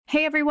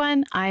Hey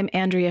everyone, I'm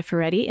Andrea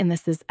Ferretti, and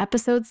this is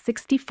episode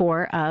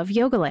 64 of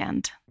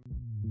Yogaland.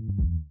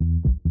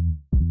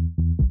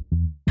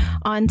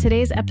 On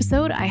today's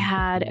episode, I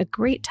had a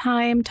great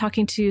time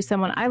talking to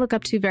someone I look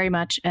up to very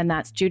much, and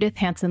that's Judith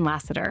Hanson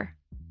Lasater.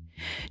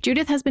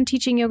 Judith has been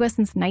teaching yoga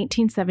since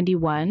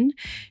 1971.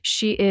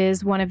 She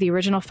is one of the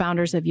original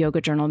founders of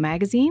Yoga Journal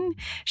magazine.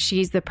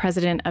 She's the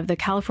president of the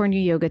California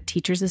Yoga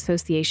Teachers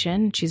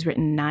Association. She's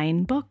written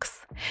 9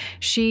 books.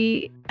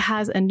 She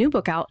has a new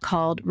book out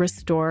called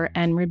Restore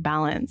and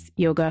Rebalance,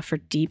 Yoga for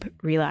Deep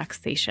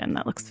Relaxation.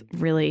 That looks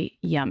really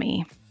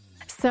yummy.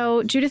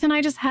 So Judith and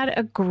I just had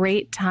a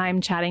great time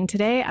chatting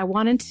today. I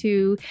wanted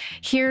to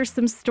hear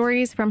some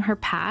stories from her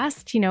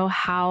past,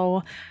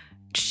 how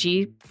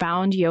she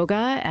found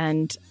yoga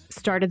and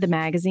started the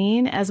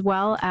magazine, as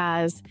well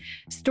as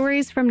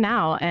stories from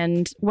now.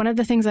 And one of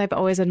the things I've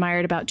always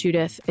admired about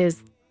Judith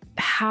is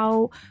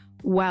how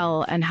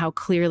well and how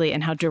clearly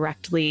and how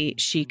directly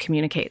she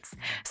communicates.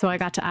 So I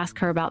got to ask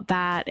her about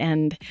that.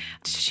 And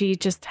she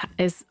just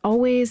is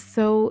always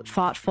so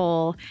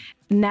thoughtful,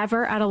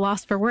 never at a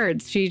loss for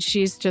words.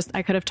 She's just,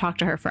 I could have talked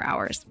to her for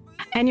hours.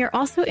 And you're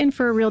also in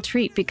for a real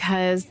treat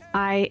because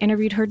I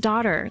interviewed her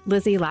daughter,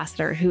 Lizzie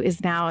Lasater, who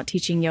is now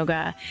teaching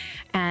yoga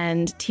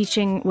and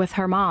teaching with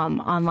her mom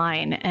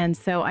online. And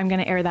so I'm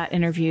going to air that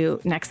interview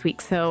next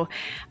week. So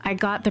I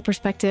got the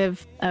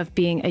perspective of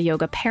being a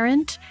yoga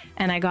parent,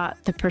 and I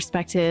got the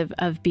perspective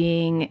of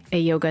being a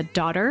yoga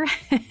daughter.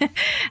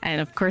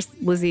 And of course,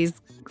 Lizzie's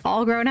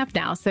all grown up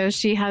now. So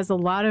she has a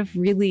lot of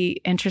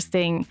really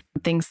interesting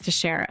things to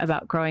share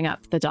about growing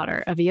up the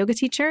daughter of a yoga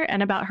teacher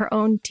and about her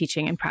own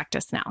teaching and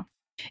practice now.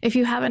 If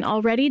you haven't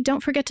already,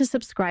 don't forget to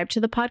subscribe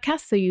to the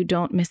podcast so you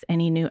don't miss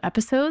any new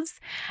episodes,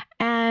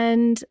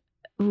 and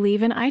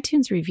leave an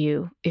iTunes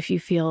review if you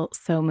feel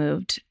so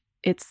moved.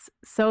 It's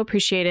so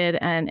appreciated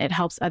and it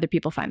helps other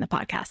people find the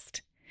podcast.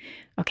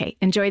 Okay,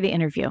 enjoy the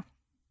interview.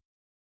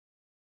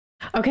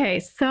 Okay,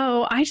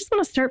 so I just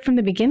want to start from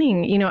the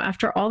beginning.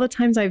 After all the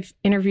times I've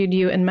interviewed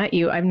you and met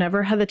you, I've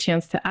never had the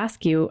chance to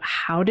ask you,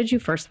 how did you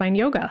first find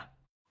yoga?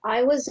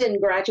 I was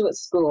in graduate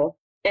school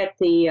at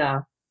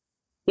the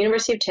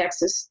University of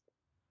Texas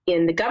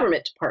in the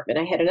government department.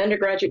 I had an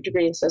undergraduate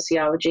degree in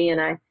sociology,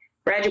 and I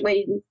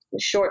graduated in a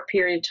short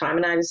period of time,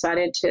 and I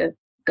decided to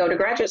go to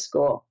graduate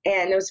school.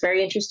 And I was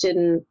very interested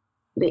in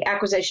the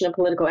acquisition of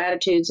political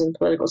attitudes and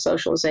political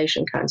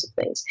socialization kinds of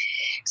things.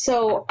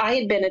 So I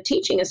had been a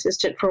teaching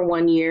assistant for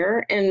 1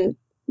 year and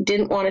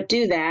didn't want to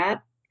do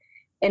that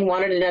and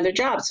wanted another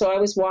job. So I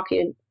was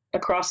walking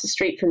across the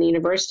street from the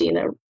university,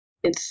 and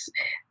it's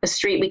a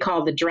street we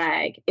call the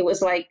Drag. It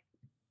was like,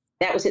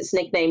 that was its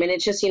nickname. And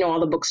it's just,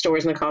 all the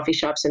bookstores and the coffee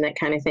shops and that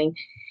kind of thing.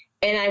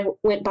 And I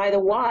went by the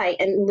Y,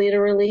 and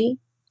literally,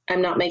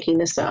 I'm not making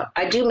this up.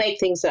 I do make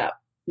things up,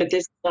 but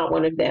this is not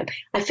one of them.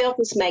 I felt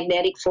this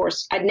magnetic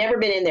force. I'd never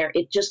been in there.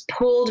 It just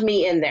pulled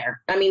me in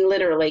there. I mean,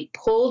 literally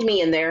pulled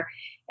me in there.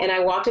 And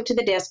I walked up to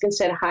the desk and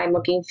said, "Hi, I'm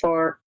looking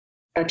for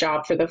a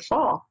job for the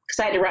fall." Because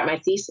I had to write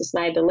my thesis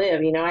and I had to live.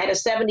 I had a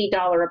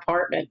 $70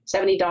 apartment,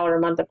 $70 a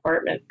month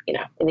apartment,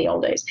 in the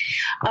old days.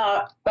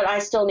 But I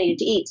still needed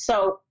to eat.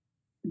 So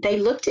they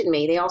looked at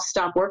me. They all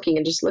stopped working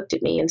and just looked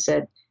at me and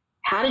said,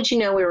 "How did you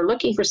know we were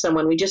looking for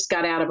someone? We just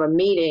got out of a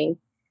meeting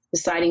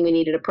deciding we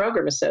needed a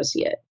program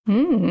associate."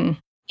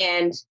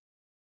 And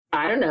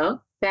I don't know,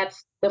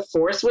 that's the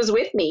force was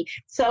with me.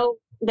 So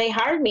they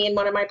hired me, and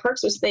one of my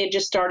perks was they had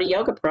just started a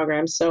yoga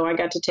program. So I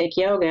got to take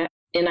yoga,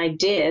 and I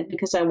did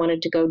because I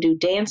wanted to go do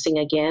dancing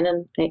again,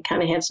 and I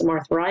kind of had some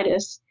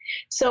arthritis.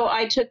 So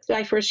I took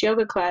my first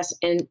yoga class,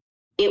 and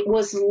it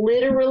was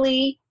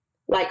literally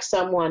like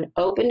someone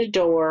opened a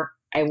door,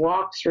 I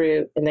walked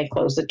through, and they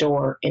closed the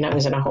door, and I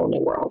was in a whole new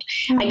world.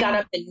 I got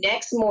up the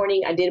next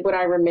morning, I did what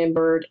I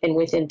remembered, and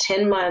within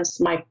 10 months,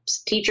 my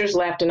teachers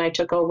left, and I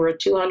took over a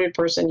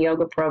 200-person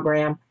yoga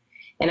program,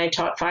 and I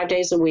taught 5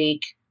 days a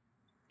week,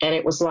 and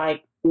it was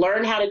like,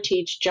 learn how to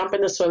teach, jump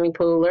in the swimming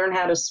pool, learn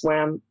how to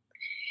swim.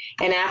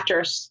 And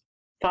after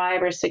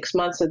 5 or 6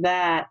 months of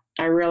that,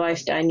 I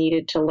realized I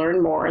needed to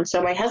learn more. And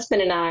so my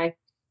husband and I,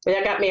 when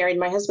I got married,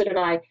 my husband and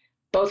I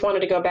both wanted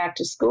to go back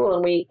to school,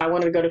 and I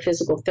wanted to go to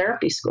physical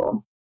therapy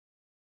school.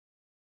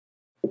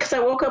 Because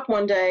I woke up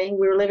one day,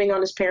 we were living on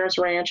his parents'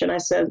 ranch, and I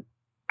said,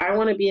 "I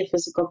want to be a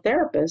physical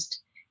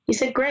therapist." He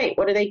said, "Great,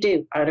 what do they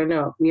do?" "I don't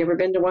know." "Have you ever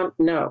been to one?"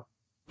 "No."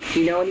 "Do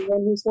you know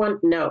anyone who's one?"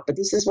 "No, but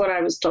this is what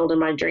I was told in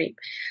my dream."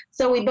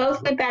 So we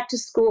both went back to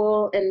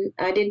school, and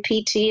I did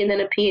PT and then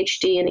a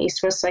PhD in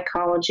East-West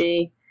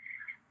psychology.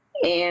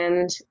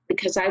 And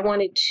because I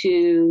wanted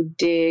to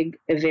dig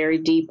a very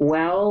deep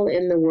well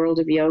in the world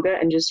of yoga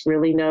and just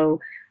really know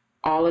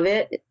all of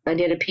it, I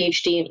did a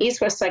PhD in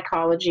East-West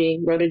psychology,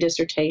 wrote a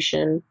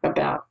dissertation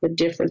about the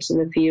difference in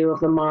the view of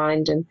the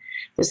mind and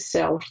the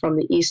self from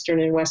the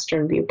Eastern and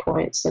Western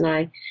viewpoints. And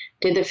I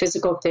did the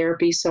physical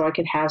therapy so I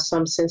could have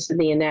some sense of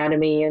the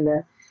anatomy and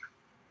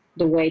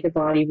the way the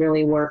body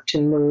really worked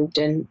and moved.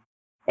 And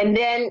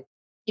then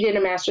I did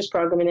a master's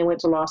program and then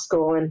went to law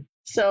school. And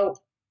so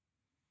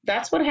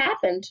that's what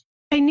happened.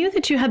 I knew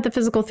that you had the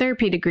physical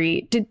therapy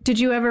degree. Did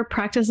you ever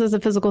practice as a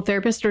physical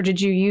therapist, or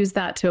did you use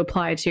that to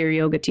apply to your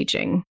yoga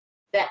teaching?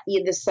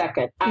 The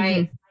second. Mm-hmm.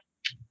 I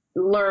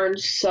learned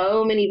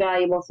so many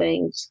valuable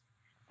things.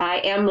 I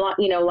am,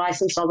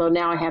 licensed, although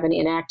now I have an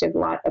inactive,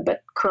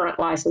 but current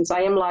license.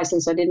 I am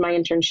licensed. I did my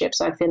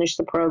internships. I finished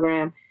the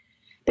program.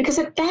 Because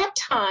at that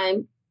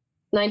time,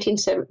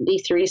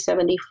 1973,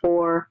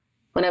 74,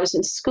 when I was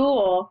in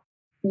school,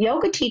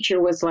 yoga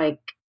teacher was like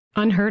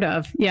unheard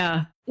of.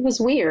 Yeah. It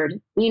was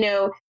weird.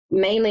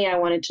 Mainly I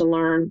wanted to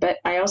learn, but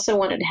I also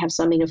wanted to have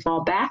something to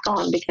fall back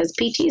on because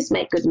PTs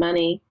make good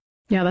money.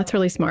 Yeah, that's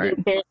really smart.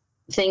 There's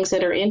things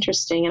that are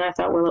interesting. And I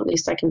thought, well, at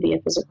least I can be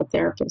a physical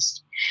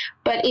therapist.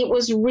 But it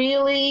was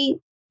really,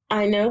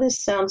 I know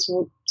this sounds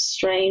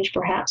strange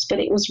perhaps, but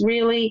it was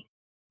really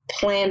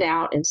planned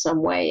out in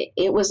some way.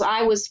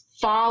 I was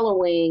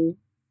following,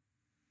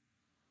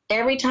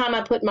 every time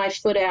I put my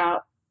foot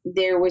out,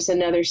 there was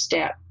another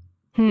step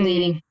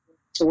leading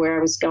to where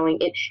I was going.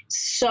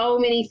 So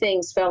many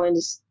things fell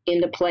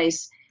into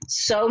place.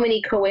 So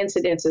many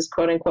coincidences,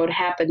 quote unquote,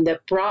 happened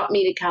that brought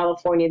me to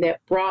California, that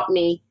brought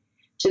me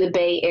to the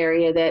Bay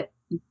Area. That,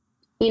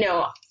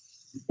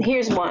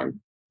 here's one.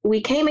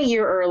 We came a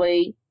year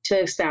early to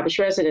establish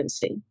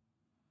residency,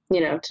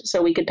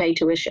 so we could pay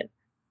tuition,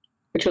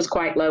 which was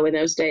quite low in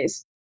those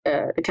days,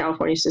 the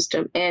California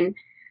system. And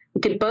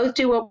we could both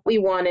do what we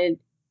wanted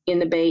in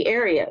the Bay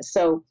Area.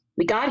 So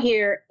we got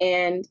here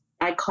and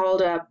I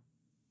called up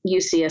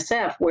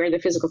UCSF, where the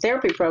physical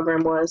therapy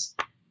program was,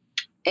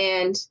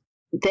 and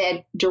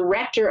the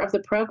director of the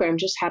program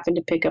just happened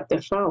to pick up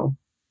the phone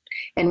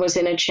and was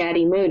in a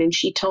chatty mood, and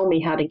she told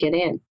me how to get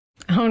in.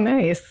 Oh,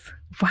 nice.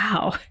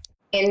 Wow.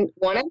 And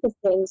one of the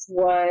things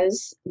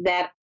was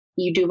that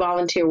you do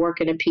volunteer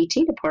work in a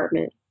PT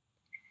department.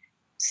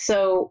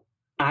 So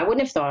I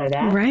wouldn't have thought of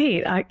that.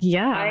 Right.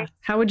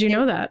 How would you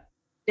know that?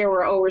 There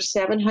were over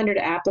 700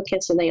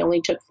 applicants and they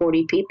only took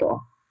 40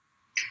 people.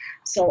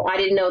 So I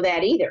didn't know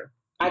that either.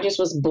 I just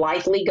was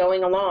blithely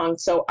going along.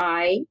 So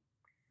I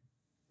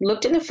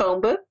looked in the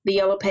phone book, the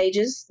Yellow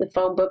Pages, the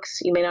phone books.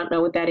 You may not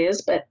know what that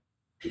is, but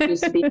it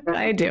used to be.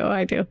 I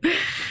do.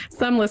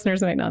 Some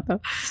listeners might not, though.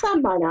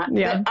 Some might not.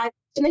 Yeah. But I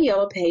looked in the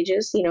Yellow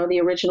Pages,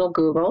 the original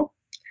Google,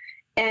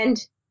 and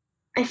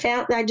I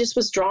found I just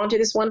was drawn to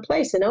this one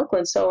place in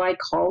Oakland. So I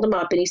called him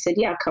up and he said,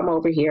 yeah, come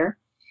over here.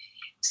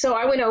 So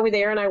I went over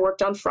there and I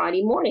worked on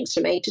Friday mornings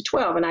from 8 to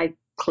 12, and I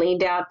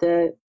cleaned out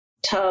the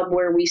tub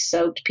where we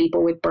soaked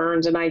people with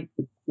burns, and I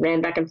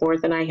ran back and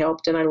forth and I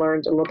helped and I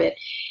learned a little bit.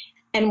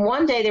 And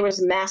one day there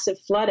was a massive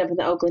flood up in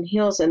the Oakland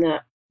Hills, and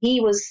he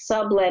was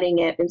subletting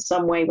it in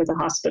some way with a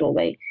hospital.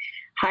 They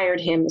hired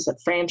him as a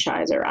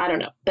franchisor. I don't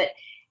know, but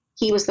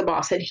he was the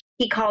boss. And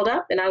he called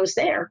up and I was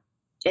there,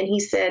 and he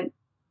said,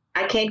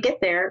 I can't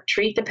get there.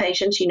 Treat the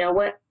patients. You know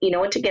what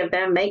to give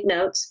them, make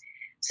notes.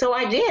 So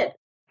I did.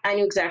 I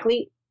knew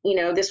exactly,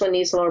 this one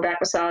needs lower back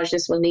massage.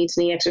 This one needs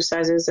knee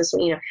exercises. This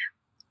one,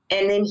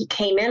 And then he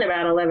came in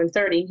about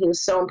 11:30. He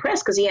was so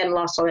impressed because he hadn't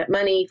lost all that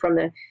money from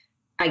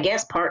I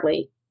guess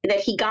partly, that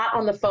he got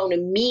on the phone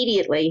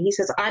immediately. He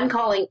says, I'm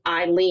calling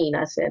Eileen.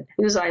 I said,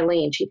 who's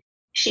Eileen?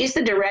 She's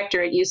the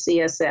director at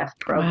UCSF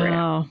program.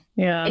 Wow.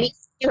 Yeah. And he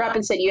called her up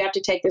and said, you have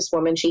to take this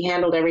woman. She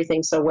handled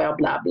everything so well,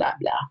 blah, blah,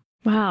 blah.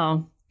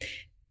 Wow.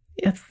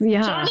 Yeah.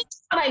 So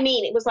that's what I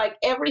mean. It was like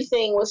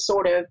everything was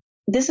sort of,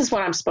 this is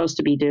what I'm supposed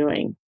to be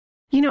doing.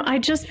 I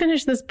just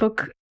finished this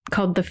book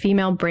called The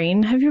Female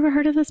Brain. Have you ever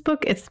heard of this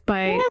book? It's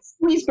by... Yes,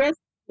 Louise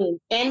Breskin.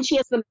 And she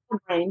has the male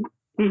brain.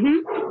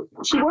 Mm-hmm.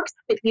 She works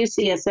at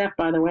UCSF,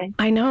 by the way.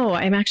 I know.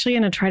 I'm actually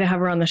going to try to have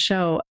her on the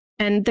show.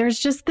 And there's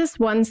just this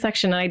one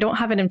section, and I don't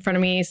have it in front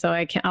of me,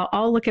 so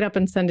I'll look it up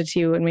and send it to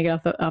you when we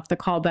get off the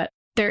call. But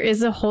there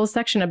is a whole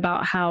section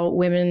about how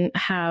women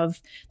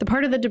have the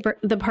part of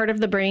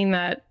the brain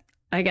that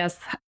I guess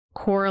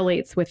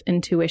correlates with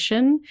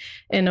intuition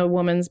in a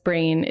woman's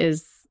brain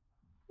is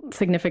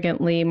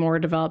significantly more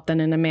developed than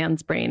in a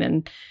man's brain.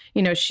 And,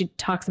 she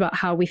talks about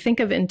how we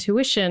think of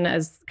intuition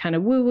as kind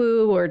of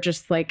woo-woo, or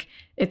just like,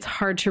 it's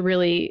hard to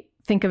really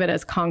think of it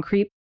as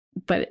concrete,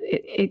 but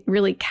it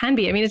really can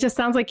be. I mean, it just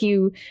sounds like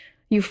you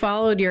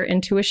followed your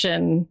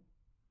intuition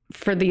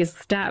for these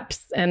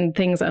steps and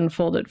things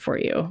unfolded for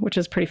you, which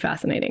is pretty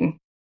fascinating.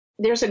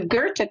 There's a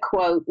Goethe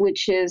quote,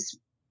 which is,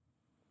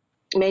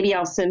 maybe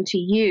I'll send to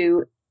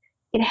you.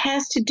 It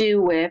has to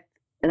do with,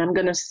 and I'm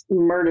going to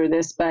murder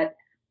this, but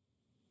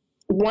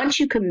once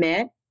you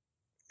commit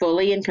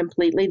fully and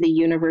completely, the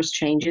universe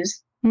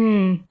changes.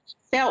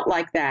 Felt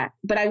like that.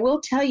 But I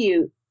will tell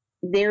you,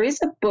 there is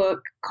a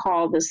book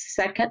called The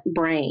Second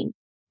Brain.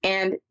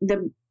 And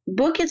the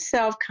book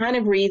itself kind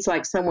of reads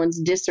like someone's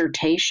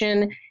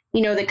dissertation,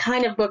 the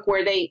kind of book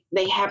where they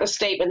have a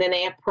statement, then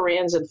they have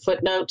parens and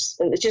footnotes,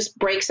 and it just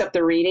breaks up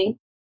the reading.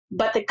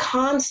 But the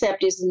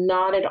concept is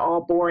not at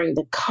all boring.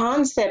 The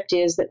concept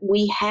is that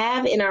we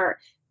have in our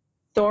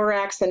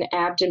thorax and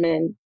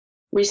abdomen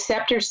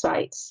receptor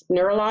sites,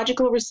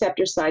 neurological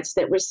receptor sites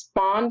that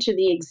respond to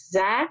the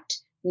exact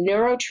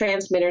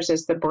neurotransmitters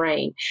as the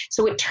brain.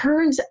 So it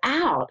turns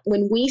out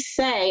when we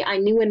say, I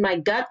knew in my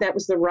gut that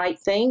was the right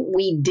thing,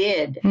 we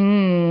did.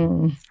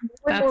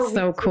 That's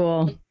so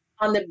cool.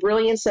 On the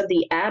brilliance of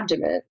the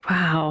abdomen.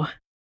 Wow.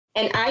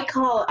 And I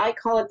call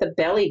it the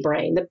belly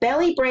brain. The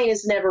belly brain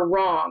is never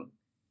wrong.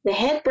 The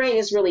head brain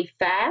is really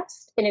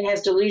fast and it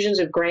has delusions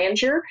of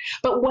grandeur.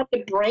 But what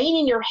the brain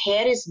in your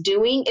head is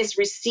doing is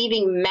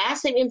receiving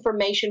massive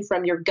information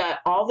from your gut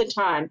all the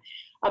time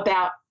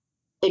about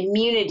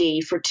immunity,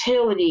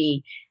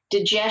 fertility,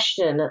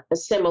 digestion,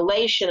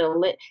 assimilation,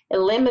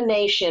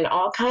 elimination,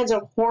 all kinds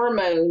of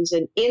hormones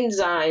and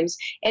enzymes.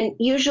 And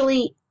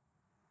usually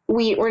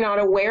we're not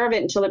aware of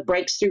it until it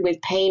breaks through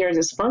with pain or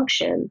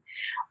dysfunction.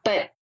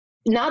 But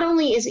not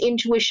only is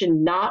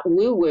intuition not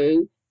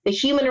woo-woo, the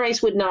human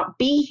race would not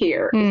be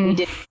here if we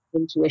didn't have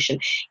intuition.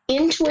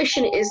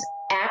 Intuition is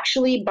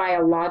actually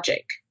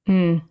biologic.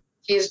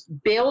 Is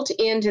built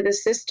into the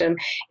system.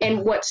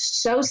 And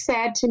what's so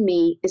sad to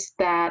me is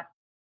that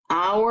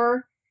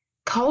our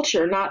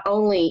culture not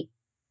only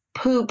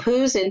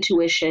poo-poos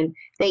intuition,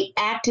 they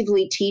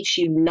actively teach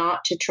you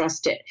not to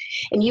trust it.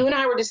 And you and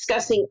I were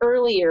discussing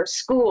earlier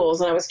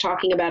schools, and I was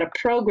talking about a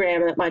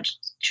program that my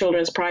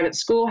children's private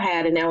school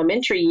had in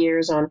elementary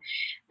years on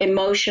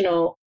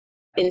emotional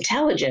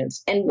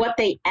intelligence. And what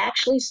they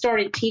actually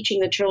started teaching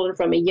the children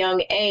from a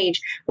young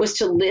age was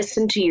to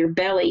listen to your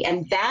belly.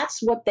 And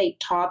that's what they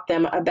taught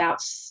them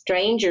about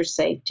stranger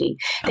safety.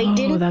 They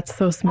didn't. That's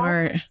so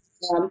smart.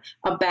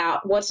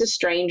 About what's a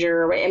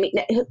stranger. I mean,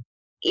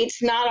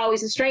 it's not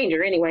always a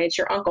stranger anyway. It's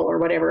your uncle or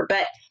whatever.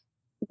 But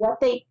what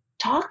they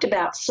talked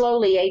about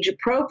slowly, age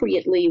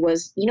appropriately,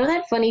 was, you know,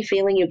 that funny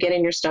feeling you get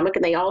in your stomach,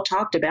 and they all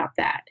talked about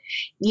that.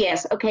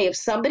 Yes. Okay. If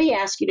somebody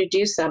asks you to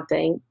do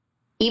something,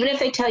 even if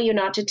they tell you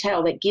not to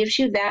tell, that gives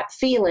you that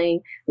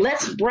feeling,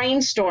 let's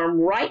brainstorm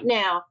right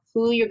now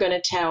who you're going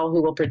to tell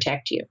who will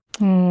protect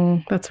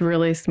you. That's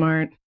really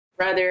smart.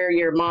 Brother,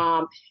 your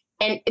mom.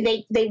 And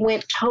they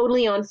went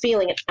totally on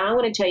feeling. And I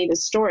want to tell you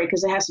this story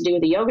because it has to do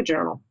with the yoga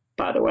journal,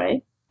 by the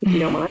way, if you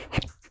don't mind.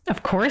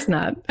 Of course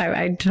not.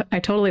 I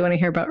totally want to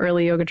hear about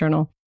early yoga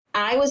journal.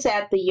 I was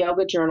at the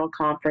Yoga Journal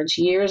conference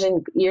years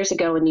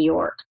ago in New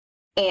York,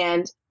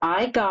 and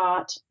I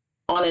got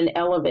on an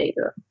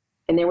elevator,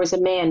 and there was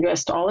a man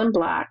dressed all in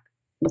black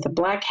with a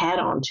black hat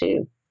on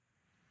too.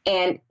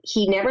 And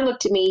he never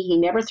looked at me. He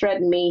never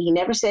threatened me. He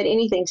never said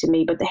anything to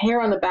me, but the hair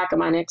on the back of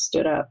my neck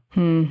stood up.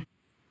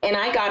 And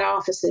I got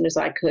off as soon as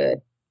I could.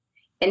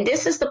 And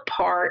this is the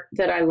part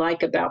that I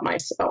like about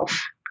myself,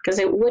 because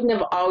it wouldn't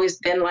have always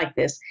been like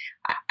this.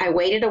 I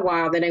waited a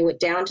while, then I went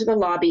down to the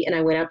lobby and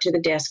I went up to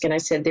the desk and I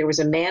said, there was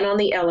a man on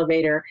the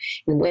elevator.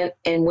 And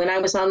when I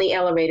was on the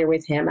elevator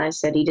with him, I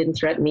said he didn't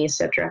threaten me,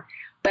 etc.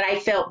 But I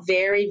felt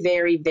very,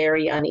 very,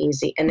 very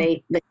uneasy. And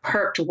they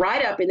perked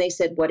right up and they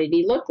said, what did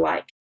he look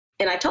like?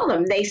 And I told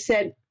them, they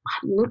said,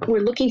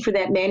 we're looking for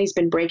that man. He's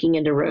been breaking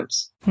into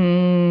rooms.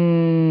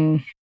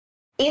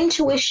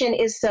 Intuition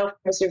is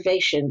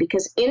self-preservation,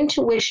 because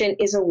intuition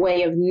is a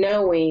way of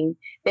knowing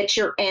that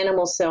your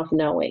animal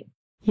self-knowing.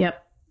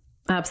 Yep,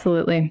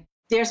 absolutely.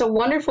 There's a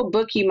wonderful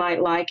book you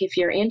might like if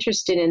you're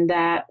interested in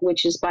that,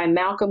 which is by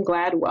Malcolm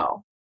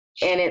Gladwell.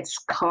 And it's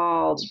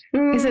called...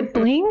 Is it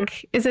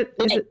Blink? Is it?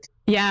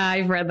 Yeah,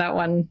 I've read that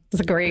one. It's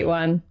a great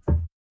one.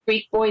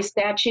 Greek boy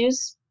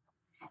statues.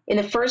 In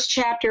the first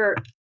chapter,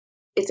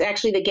 it's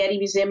actually the Getty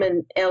Museum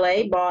in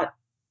LA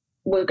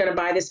was going to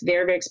buy this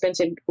very, very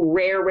expensive,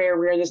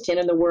 rarest 10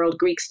 in the world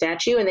Greek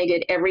statue. And they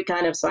did every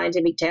kind of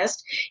scientific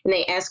test. And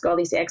they asked all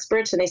these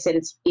experts, and they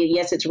said,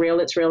 yes, it's real.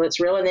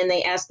 And then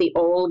they asked the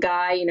old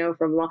guy,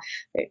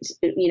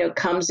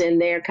 comes in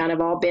there kind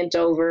of all bent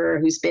over,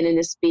 who's been in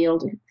this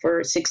field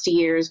for 60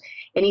 years.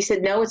 And he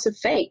said, no, it's a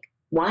fake.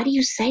 Why do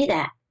you say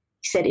that?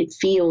 He said, it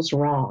feels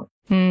wrong.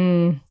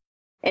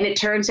 And it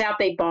turns out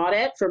they bought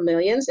it for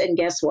millions. And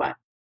guess what?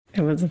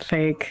 It was a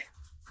fake.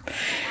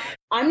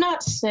 I'm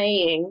not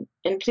saying,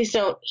 and please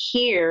don't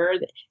hear,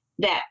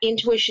 that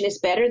intuition is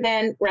better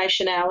than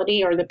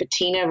rationality or the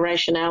patina of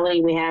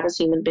rationality we have as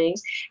human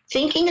beings.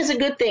 Thinking is a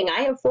good thing.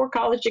 I have 4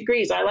 college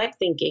degrees. I like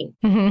thinking.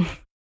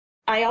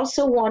 I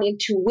also want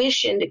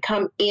intuition to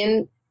come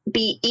in,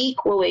 be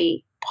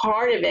equally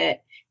part of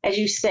it. As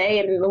you say,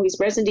 and Louise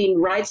Bresendine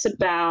writes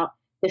about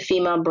the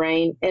female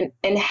brain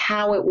and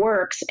how it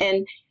works.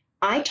 And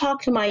I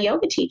talk to my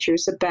yoga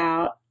teachers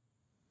about,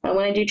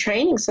 when I do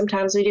training,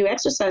 sometimes we do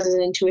exercises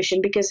in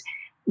intuition, because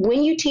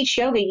when you teach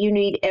yoga, you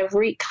need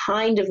every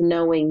kind of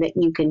knowing that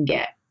you can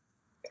get.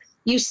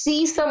 You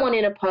see someone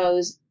in a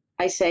pose,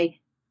 I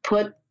say,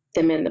 put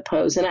them in the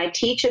pose. And I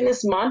teach in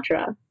this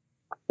mantra,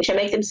 which I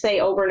make them say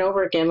over and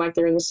over again, like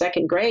they're in the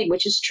 2nd grade,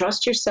 which is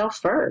trust yourself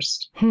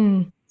first.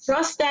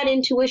 Trust that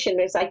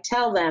intuition. As I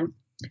tell them,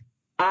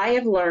 I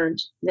have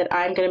learned that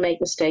I'm going to make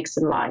mistakes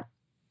in life.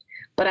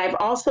 But I've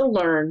also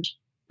learned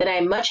that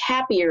I'm much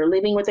happier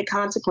living with the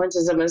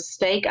consequences of a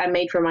mistake I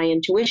made for my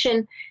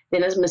intuition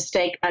than a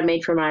mistake I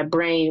made for my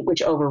brain,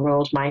 which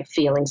overruled my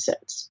feeling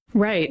sense.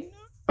 Right.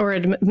 Or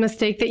a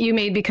mistake that you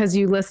made because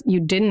you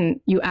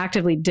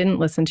actively didn't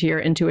listen to your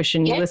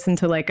intuition. You listened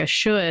to like a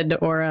should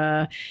or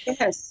a,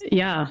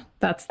 yeah,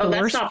 that's the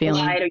worst not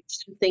feeling. Polite, or you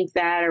shouldn't think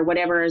that, or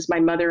whatever, as my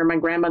mother or my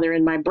grandmother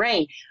in my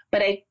brain.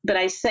 But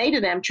I say to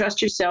them,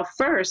 trust yourself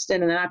first.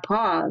 And then I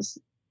pause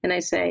and I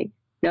say,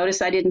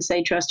 notice I didn't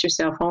say trust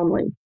yourself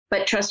only,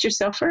 but trust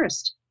yourself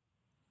first.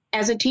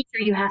 As a teacher,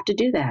 you have to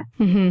do that.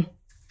 Mm-hmm.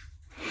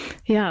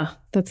 Yeah,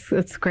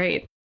 that's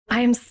great.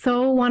 I am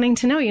so wanting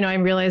to know, I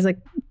realize like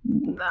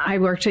I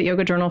worked at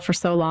Yoga Journal for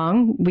so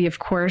long. We, of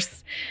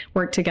course,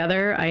 worked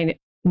together. I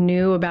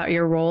knew about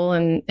your role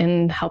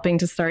in helping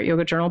to start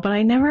Yoga Journal, but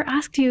I never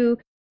asked you,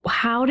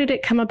 how did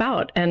it come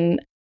about?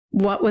 And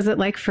what was it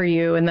like for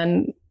you? And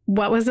then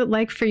what was it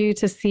like for you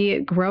to see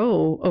it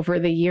grow over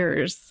the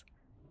years?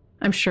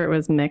 I'm sure it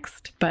was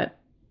mixed, but...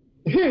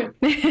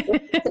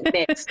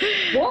 Mixed.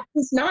 What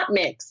is not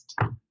mixed?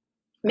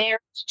 Marriage,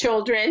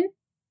 children,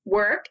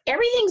 work,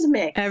 everything's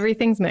mixed.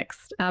 Everything's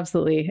mixed.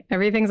 Absolutely.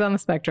 Everything's on the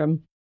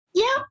spectrum.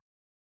 Yeah.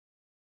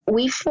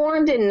 We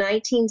formed in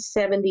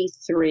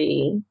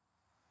 1973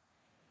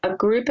 a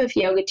group of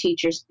yoga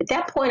teachers. At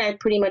that point, I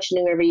pretty much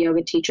knew every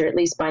yoga teacher, at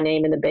least by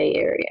name, in the Bay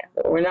Area.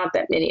 There were not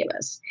that many of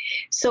us.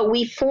 So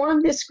we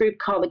formed this group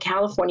called the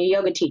California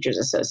Yoga Teachers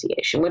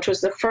Association, which was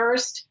the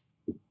first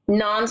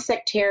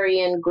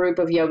non-sectarian group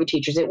of yoga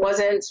teachers. It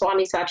wasn't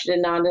Swami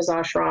Satchidananda's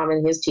ashram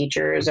and his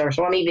teachers, or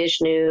Swami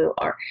Vishnu,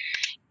 or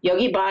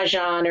Yogi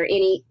Bhajan, or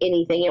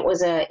anything. It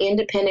was an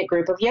independent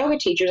group of yoga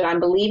teachers. I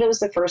believe it was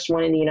the first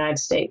one in the United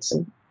States.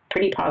 I'm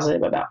pretty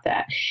positive about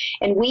that.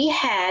 And we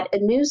had a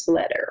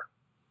newsletter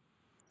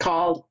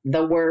called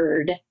The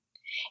Word.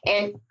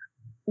 And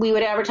we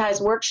would advertise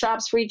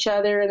workshops for each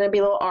other, and there'd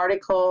be little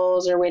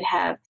articles, or we'd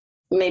have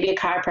maybe a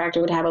chiropractor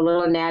would have a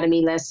little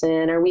anatomy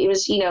lesson, or it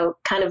was,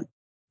 kind of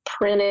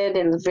printed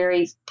in a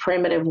very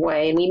primitive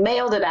way. And we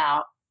mailed it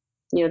out,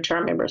 to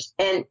our members.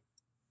 And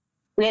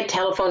we had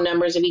telephone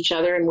numbers of each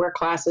other and where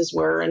classes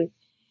were and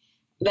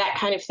that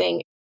kind of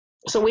thing.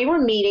 So we were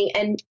meeting,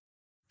 and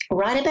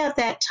right about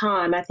that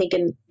time, I think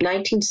in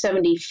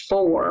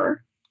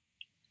 1974,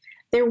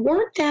 there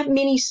weren't that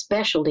many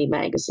specialty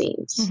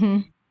magazines. Mm-hmm.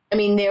 I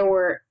mean, there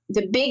were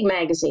the big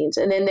magazines,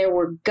 and then there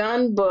were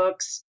gun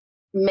books,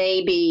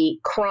 maybe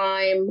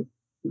crime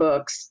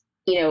books,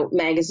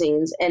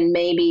 magazines, and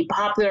maybe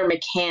Popular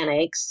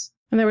Mechanics.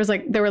 And there were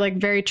like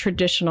very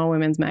traditional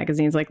women's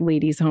magazines, like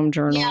Ladies Home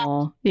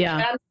Journal. Yeah.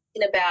 I'm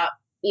thinking about,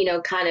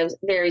 kind of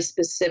very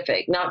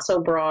specific, not so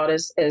broad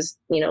as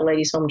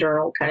Ladies Home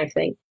Journal kind of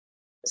thing.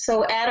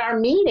 So at our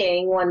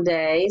meeting one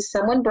day,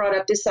 someone brought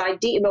up this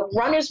idea,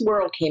 Runner's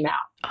World came out.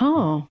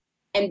 Oh.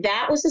 And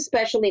that was a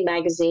specialty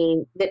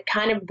magazine that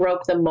kind of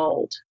broke the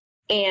mold.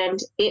 And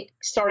it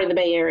started in the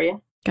Bay Area.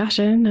 Gosh,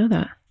 I didn't know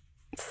that.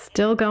 It's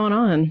still going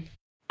on.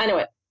 I know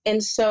it.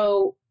 And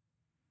so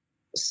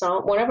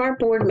one of our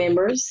board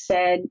members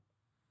said,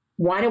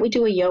 why don't we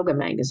do a yoga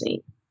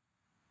magazine?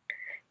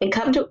 And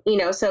come to,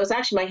 so it was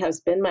actually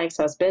my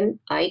ex-husband,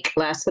 Ike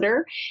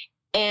Lassiter.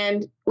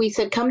 And we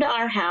said, come to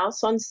our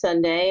house on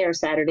Sunday or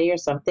Saturday or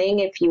something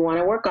if you want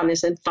to work on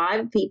this. And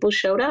 5 people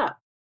showed up.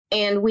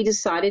 And we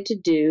decided to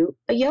do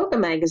a yoga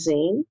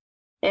magazine.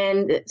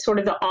 And sort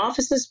of the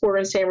offices were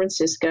in San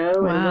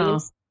Francisco. Wow. And William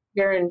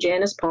Singer and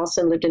Janice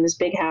Paulson lived in this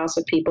big house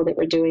of people that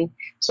were doing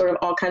sort of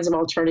all kinds of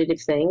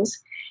alternative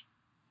things.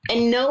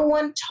 And no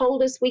one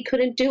told us we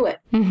couldn't do it.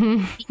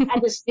 Mm-hmm. We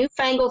had this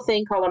newfangled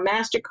thing called a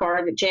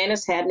MasterCard that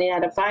Janice had, and it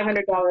had a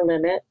 $500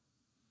 limit.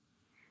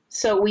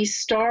 So we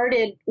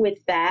started with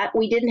that.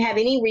 We didn't have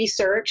any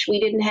research. We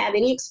didn't have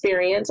any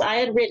experience. I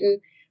had written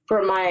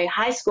for my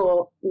high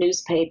school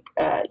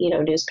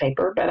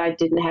newspaper, but I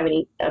didn't have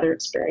any other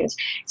experience.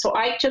 So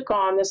I took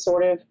on the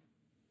sort of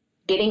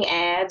getting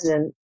ads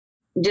and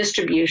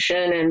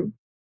distribution, and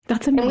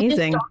that's amazing. And we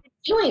just started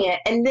doing it,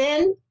 and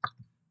then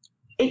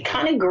it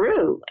kind of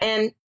grew.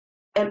 And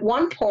at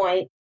one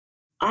point,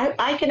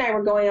 Ike and I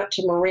were going up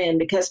to Marin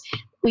because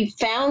we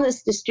found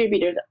this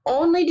distributor. The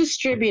only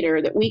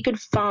distributor that we could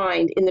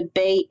find in the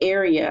Bay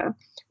Area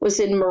was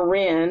in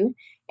Marin,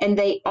 and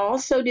they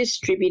also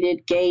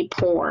distributed gay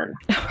porn.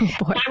 Oh,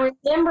 boy. I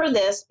remember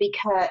this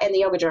and the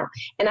Yoga Journal.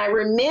 And I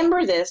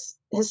remember this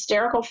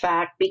hysterical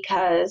fact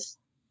because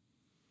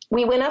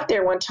we went up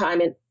there one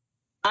time, and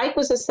Ike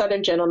was a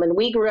Southern gentleman.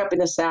 We grew up in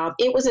the South.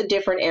 It was a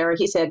different era.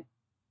 He said,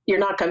 "You're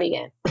not coming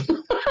in."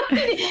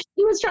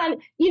 He was trying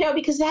to,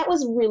 because that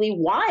was really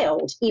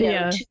wild,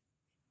 to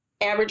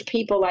average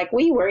people like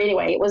we were.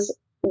 Anyway, it was,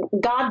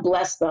 God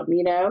bless them,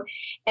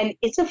 and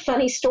it's a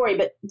funny story,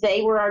 but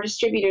they were our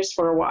distributors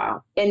for a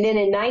while. And then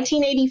in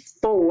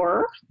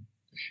 1984,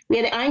 we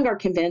had the Iyengar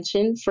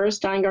convention,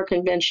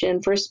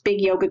 first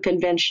big yoga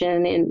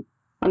convention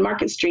on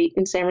Market Street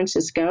in San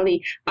Francisco.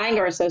 The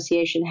Iyengar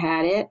Association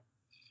had it.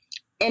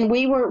 And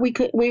we were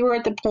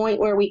at the point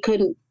where we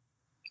couldn't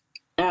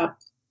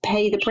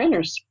pay the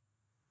printers.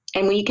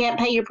 And when you can't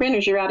pay your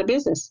printers, you're out of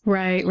business.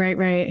 Right.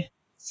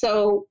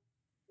 So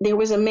there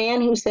was a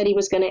man who said he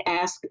was going to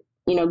ask,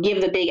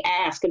 give the big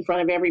ask in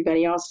front of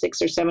everybody, all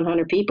 600 or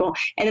 700 people.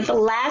 And at the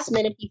last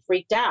minute, he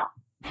freaked out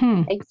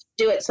I used to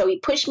do it. So he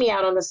pushed me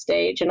out on the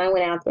stage and I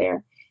went out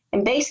there.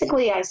 And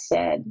basically I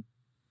said,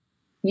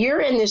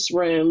 you're in this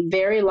room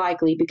very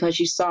likely because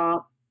you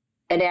saw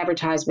an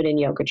advertisement in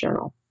Yoga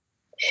Journal.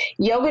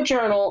 Yoga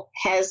Journal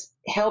has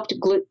helped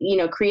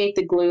create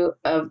the glue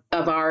of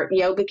our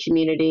yoga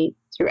community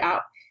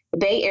throughout the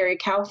Bay Area,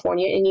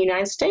 California, and the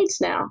United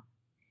States now.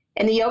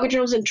 And the Yoga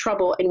Journal's in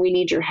trouble and we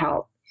need your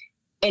help.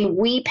 And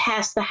we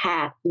passed the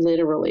hat,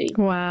 literally.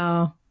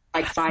 Wow.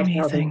 Like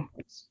 $5,000.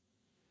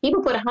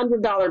 People put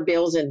 $100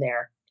 bills in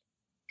there.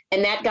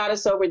 And that got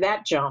us over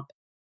that jump.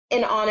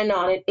 And on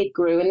it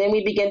grew. And then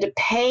we began to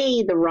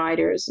pay the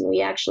writers, and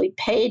we actually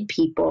paid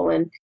people.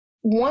 And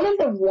one of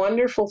the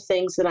wonderful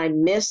things that I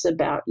miss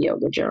about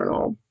Yoga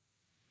Journal,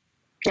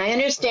 I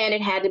understand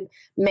it had to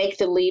make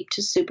the leap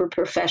to super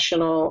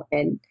professional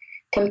and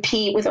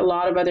compete with a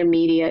lot of other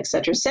media, et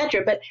cetera, et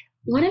cetera. But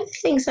one of the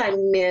things I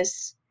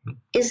miss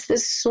is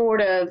this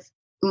sort of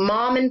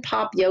mom and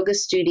pop yoga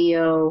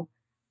studio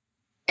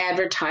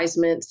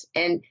advertisements.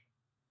 And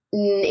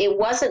it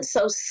wasn't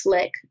so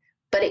slick,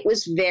 but it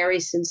was very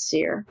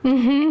sincere.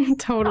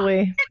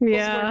 Totally.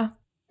 Yeah.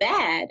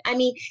 Bad. I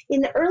mean,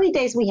 in the early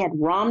days, we had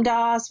Ram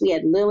Dass, we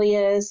had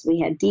Lilias, we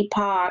had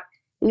Deepak,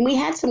 and we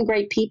had some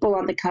great people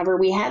on the cover.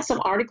 We had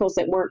some articles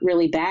that weren't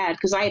really bad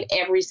because I had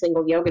every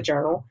single Yoga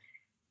Journal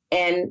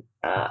and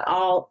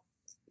all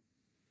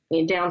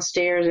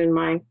downstairs in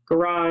my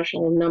garage,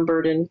 all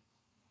numbered and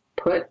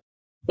put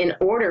in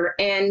order.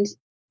 And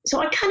so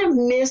I kind of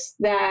miss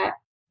that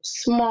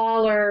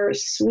smaller,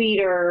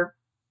 sweeter,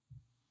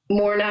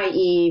 more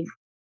naive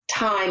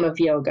time of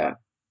yoga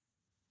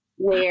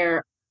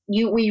where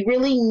we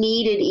really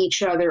needed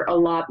each other a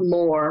lot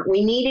more.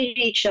 We needed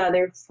each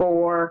other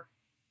for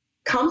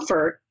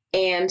comfort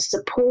and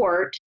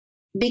support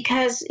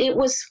because it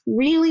was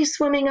really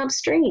swimming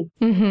upstream.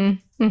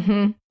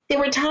 There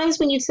were times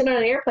when you'd sit on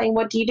an airplane,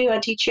 what do you do? I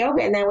teach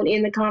yoga, and that would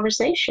end the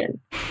conversation.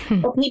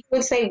 Or people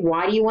would say,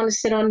 why do you want to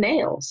sit on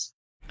nails?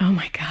 Oh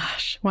my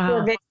gosh. Wow.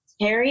 Or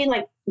vegetarian,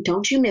 like,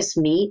 don't you miss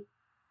meat?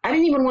 I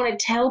didn't even want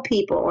to tell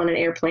people on an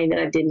airplane that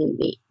I didn't eat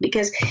meat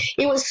because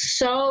it was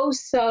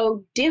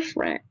so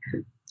different.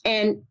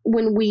 And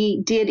when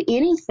we did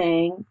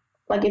anything,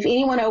 like if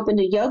anyone opened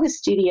a yoga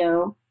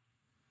studio,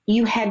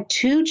 you had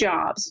two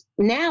jobs.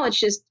 Now it's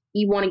just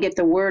you want to get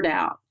the word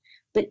out.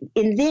 But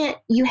in then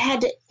you had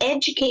to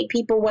educate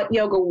people what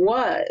yoga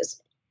was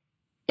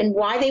and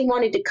why they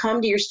wanted to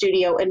come to your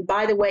studio. And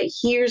by the way,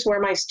 here's where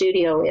my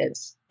studio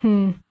is.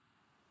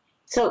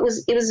 So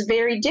it was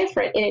very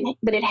different,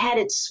 but it had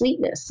its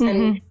sweetness.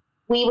 And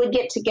we would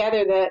get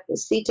together. The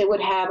Sita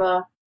would have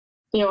a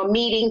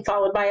meeting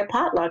followed by a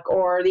potluck,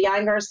 or the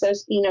Iyengar,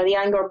 the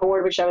Iyengar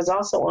board, which I was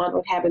also on,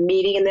 would have a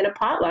meeting and then a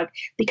potluck,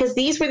 because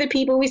these were the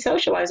people we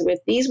socialized with.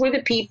 These were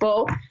the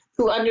people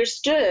who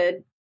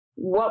understood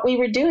what we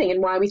were doing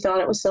and why we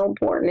thought it was so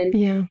important.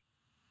 And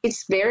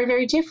it's very,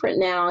 very different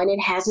now, and it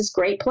has its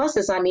great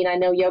pluses. I mean, I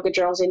know yoga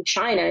journals in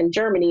China and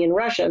Germany and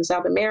Russia and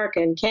South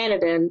America and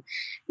Canada and,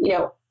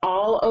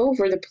 all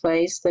over the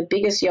place. The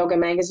biggest yoga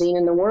magazine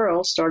in the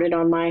world started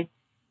on my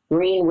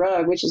green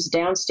rug, which is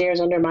downstairs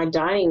under my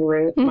dining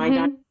room, my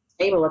dining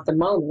table at the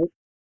moment.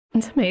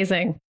 It's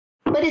amazing.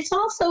 But it's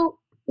also,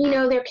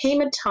 there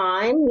came a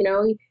time,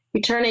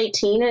 you turn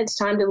 18 and it's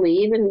time to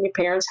leave in your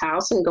parents'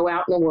 house and go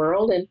out in the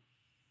world and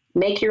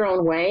make your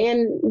own way.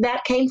 And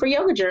that came for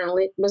Yoga Journal.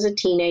 It was a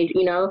teenage,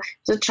 it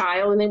was a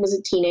child and it was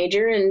a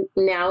teenager. And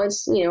now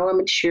it's, a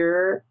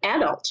mature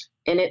adult.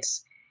 And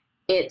it's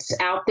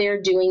out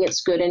there doing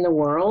its good in the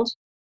world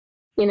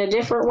in a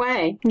different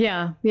way.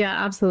 Yeah,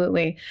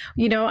 absolutely.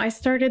 I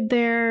started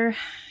there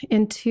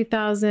in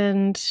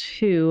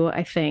 2002,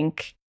 I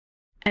think,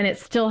 and it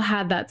still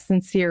had that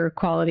sincere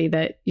quality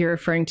that you're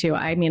referring to.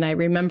 I mean, I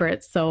remember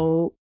it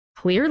so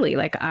clearly.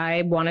 Like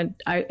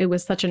it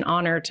was such an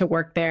honor to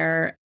work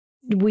there.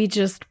 We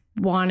just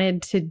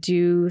wanted to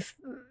do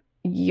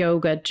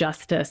yoga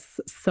justice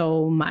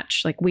so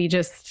much. Like we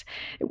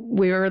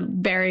were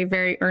very,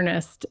 very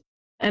earnest.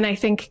 And I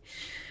think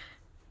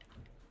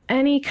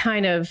any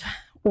kind of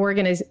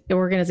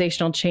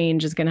organizational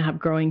change is going to have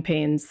growing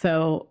pains.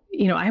 So,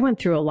 I went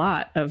through a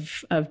lot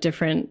of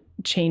different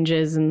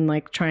changes and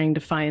like trying to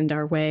find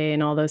our way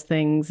and all those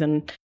things.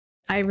 And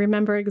I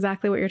remember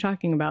exactly what you're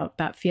talking about,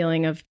 that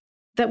feeling of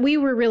that we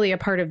were really a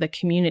part of the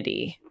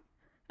community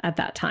at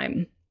that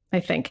time, I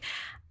think.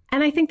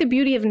 And I think the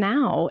beauty of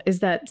now is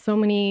that so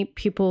many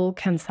people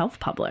can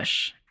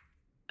self-publish.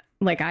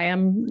 Like I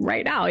am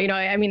right now,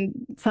 I mean,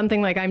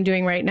 something like I'm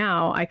doing right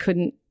now, I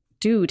couldn't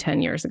do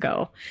 10 years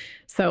ago.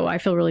 So I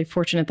feel really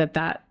fortunate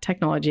that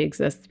technology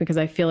exists, because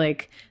I feel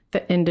like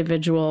the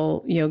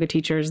individual yoga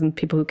teachers and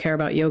people who care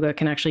about yoga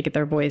can actually get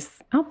their voice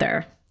out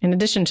there, in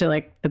addition to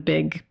like the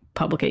big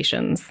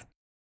publications.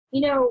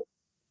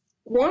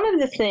 One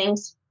of the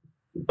things,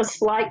 a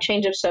slight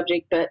change of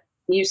subject, but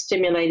you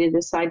stimulated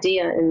this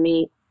idea in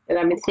me, and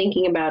I've been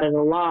thinking about it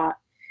a lot,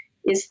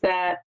 is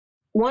that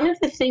one of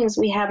the things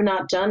we have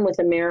not done with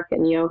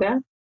American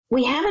yoga,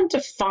 we haven't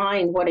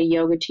defined what a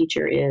yoga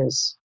teacher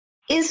is.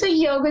 Is a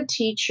yoga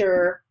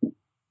teacher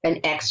an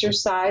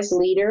exercise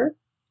leader?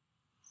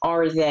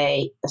 Are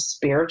they a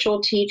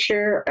spiritual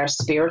teacher, a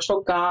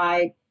spiritual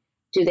guide?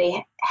 Do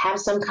they have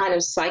some kind of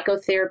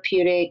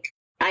psychotherapeutic?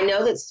 I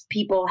know that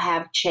people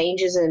have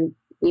changes in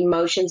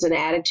emotions and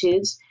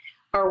attitudes.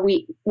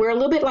 We're a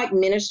little bit like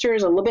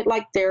ministers, a little bit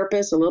like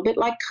therapists, a little bit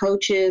like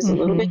coaches, a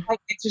little bit like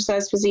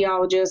exercise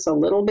physiologists, a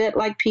little bit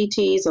like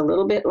PTs, a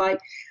little bit like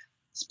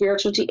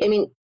spiritual I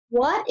mean,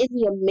 what in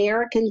the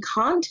American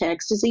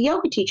context is a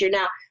yoga teacher?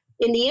 Now,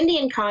 in the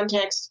Indian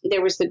context,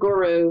 there was the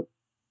guru,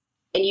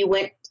 and you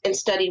went and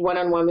studied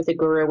one-on-one with the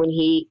guru when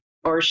he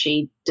or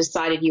she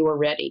decided you were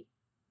ready.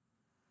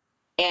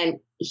 And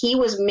he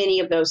was many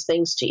of those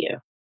things to you.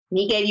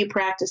 He gave you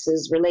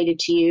practices related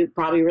to you,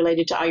 probably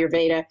related to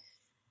Ayurveda,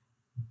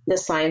 the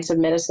science of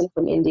medicine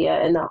from India.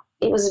 And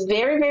it was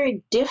very,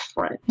 very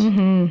different.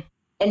 And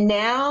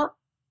now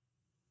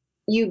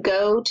you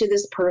go to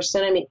this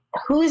person. I mean,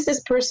 who is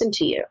this person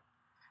to you?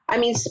 I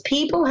mean,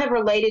 people have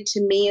related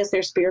to me as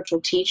their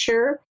spiritual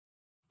teacher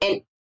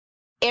and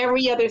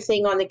every other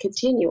thing on the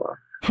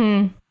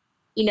continuum.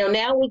 You know,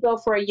 now we go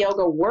for a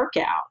yoga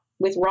workout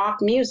with rock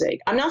music.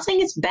 I'm not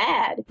saying it's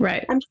bad.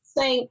 Right. I'm just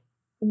saying,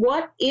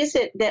 what is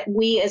it that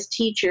we as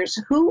teachers,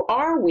 who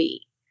are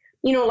we?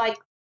 You know, like,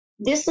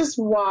 this is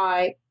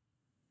why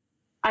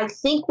I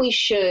think we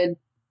should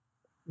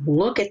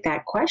look at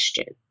that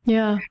question.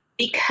 Yeah.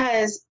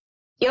 Because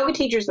yoga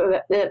teachers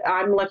that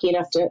I'm lucky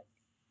enough to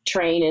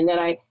train and that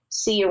I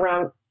see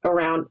around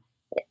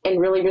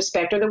and really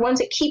respect are the ones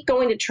that keep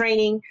going to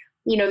training.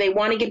 You know, they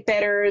want to get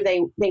better.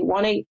 They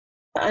want to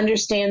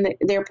understand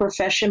their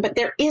profession, but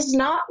there is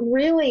not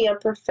really a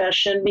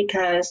profession,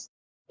 because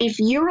if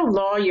you're a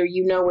lawyer,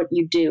 you know what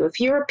you do. If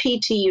you're a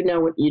PT, you know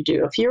what you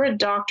do. If you're a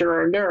doctor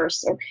or a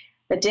nurse or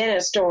a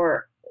dentist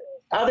or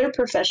other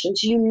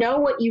professions, you know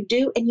what you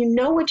do and you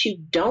know what you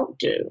don't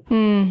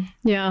do.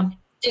 Yeah.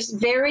 There's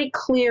very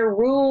clear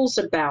rules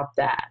about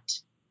that.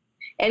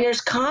 And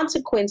there's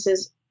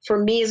consequences for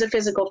me as a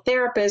physical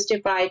therapist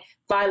if I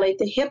violate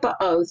the HIPAA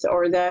oath,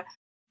 or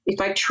if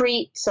I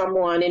treat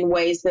someone in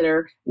ways that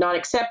are not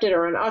accepted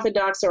or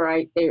unorthodox, or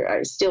I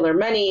steal their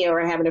money,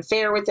 or I have an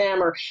affair with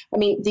them, or, I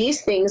mean,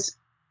 these things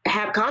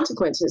have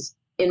consequences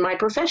in my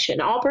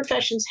profession. All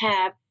professions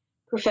have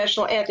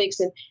professional ethics.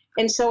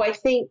 And so I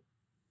think,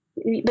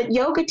 but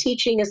yoga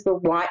teaching is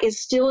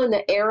still in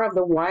the era of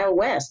the Wild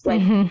West.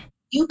 Like,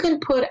 you can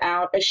put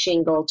out a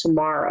shingle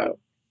tomorrow,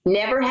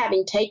 never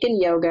having taken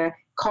yoga,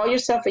 call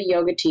yourself a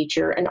yoga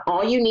teacher, and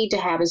all you need to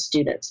have is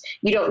students.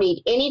 You don't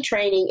need any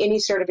training, any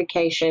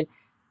certification.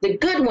 The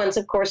good ones,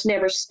 of course,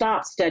 never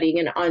stop studying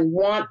and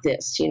want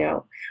this, you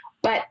know.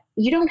 But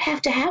you don't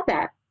have to have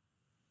that.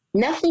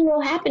 Nothing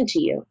will happen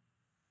to you.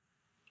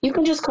 You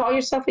can just call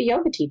yourself a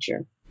yoga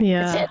teacher.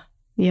 Yeah. That's it.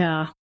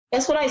 Yeah.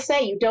 That's what I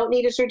say. You don't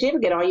need a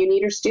certificate. All you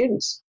need are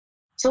students.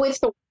 So it's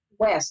the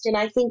West. And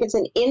I think it's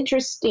an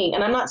interesting,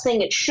 and I'm not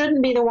saying it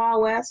shouldn't be the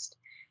Wild West,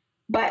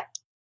 but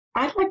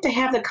I'd like to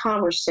have the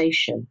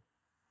conversation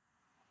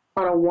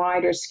on a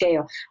wider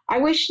scale. I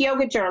wish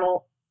Yoga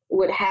Journal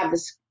would have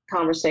this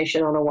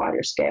conversation on a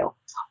wider scale,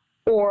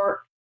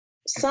 or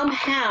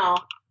somehow,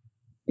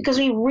 because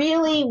we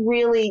really,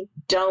 really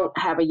don't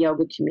have a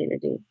yoga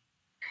community.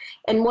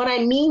 And what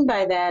I mean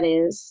by that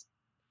is,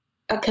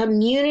 a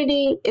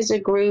community is a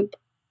group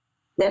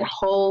that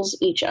holds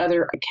each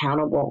other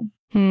accountable.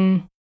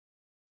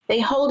 They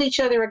hold each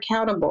other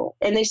accountable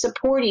and they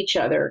support each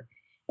other.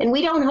 And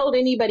we don't hold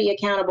anybody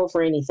accountable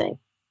for anything.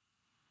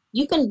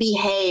 You can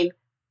behave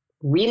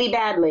really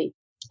badly,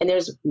 and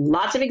there's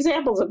lots of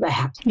examples of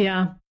that.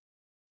 Yeah.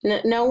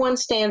 No one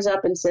stands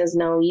up and says,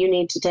 no, you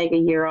need to take a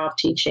year off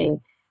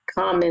teaching.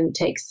 Come and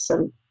take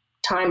some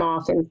time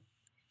off and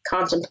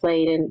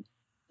contemplate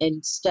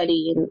and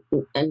study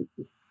and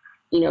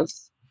you know,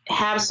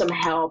 have some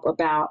help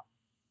about,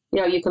 you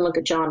know, you can look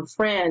at John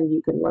Friend,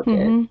 you can look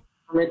at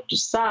Amit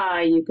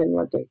Desai, you can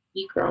look at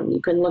Bikram,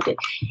 you can look at,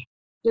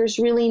 there's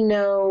really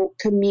no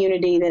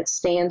community that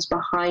stands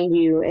behind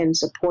you and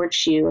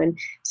supports you and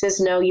says,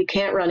 no, you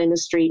can't run in the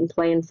street and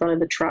play in front of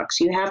the trucks.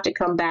 You have to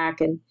come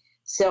back and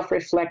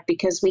self-reflect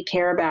because we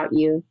care about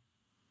you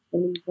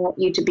and we want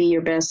you to be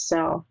your best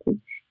self.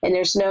 And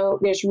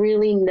there's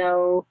really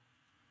no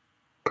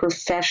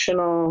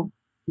professional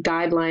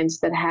guidelines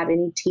that have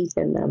any teeth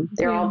in them.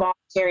 They're all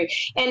voluntary.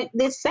 And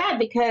it's sad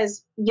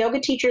because yoga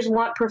teachers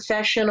want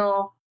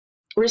professional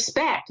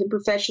respect and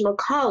professional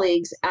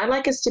colleagues. I'd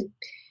like us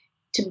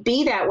to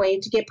be that way,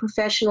 to get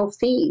professional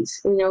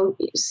fees. You know,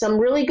 some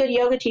really good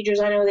yoga teachers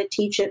I know that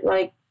teach at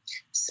like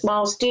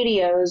small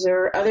studios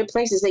or other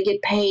places, they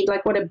get paid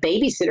like what a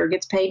babysitter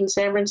gets paid in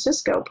San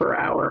Francisco per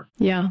hour.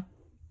 Yeah.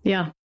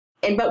 Yeah.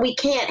 But we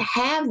can't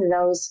have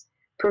those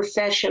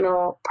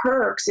professional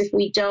perks if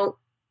we don't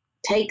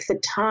take the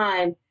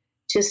time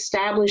to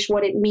establish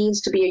what it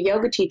means to be a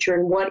yoga teacher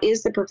and what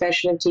is the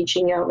profession of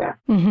teaching yoga.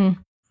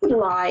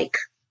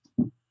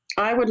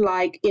 I would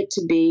like it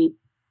to be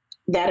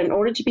that in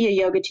order to be a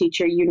yoga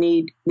teacher, you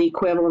need the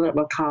equivalent of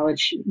a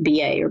college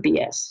BA or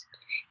BS.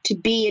 To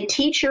be a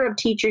teacher of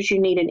teachers,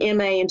 you need an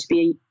MA, and to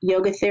be a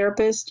yoga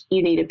therapist,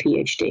 you need a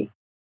PhD.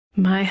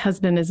 My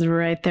husband is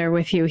right there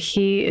with you.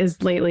 He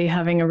is lately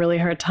having a really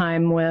hard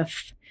time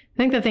with, I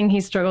think the thing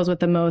he struggles with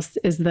the most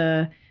is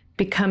the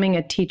becoming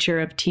a teacher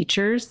of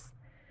teachers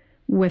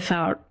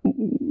without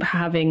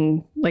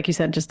having, like you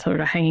said, just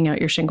sort of hanging out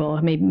your shingle.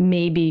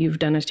 Maybe you've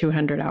done a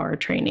 200-hour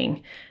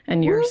training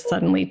and you're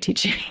suddenly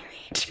teaching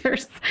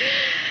teachers.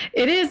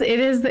 It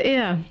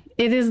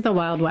is the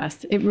Wild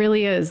West. It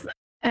really is.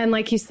 And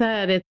like you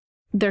said,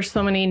 there's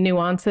so many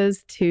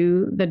nuances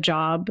to the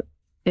job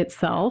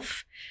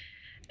itself.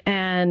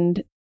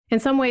 And in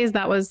some ways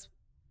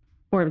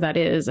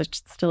it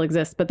still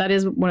exists, but that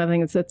is one of the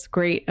things that's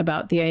great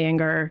about the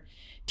Iyengar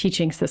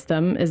teaching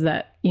system is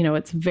that,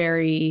 it's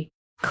very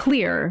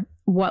clear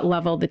what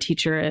level the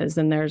teacher is.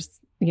 And there's,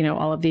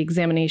 all of the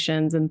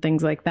examinations and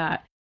things like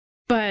that.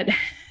 But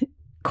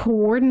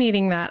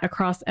coordinating that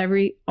across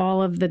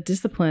all of the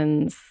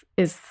disciplines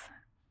is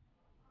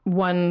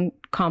one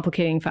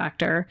complicating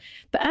factor.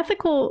 The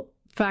ethical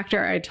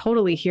factor, I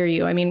totally hear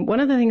you. I mean, one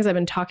of the things I've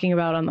been talking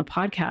about on the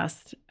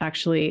podcast,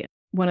 actually,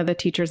 one of the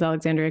teachers,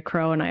 Alexandria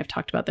Crow, and I have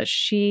talked about this.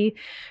 She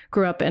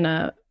grew up in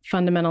a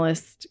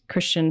fundamentalist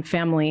Christian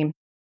family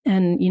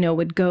and,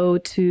 would go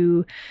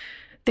to,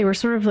 they were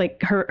sort of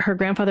like her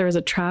grandfather was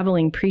a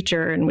traveling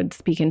preacher and would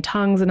speak in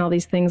tongues and all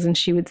these things. And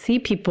she would see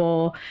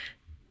people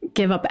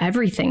give up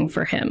everything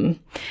for him.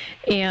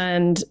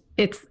 And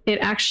it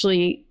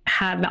actually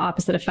had the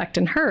opposite effect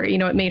in her.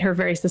 It made her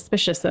very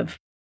suspicious of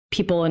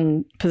people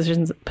in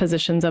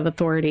positions of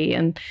authority.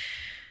 And,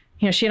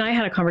 she and I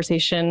had a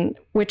conversation,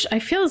 which I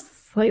feel is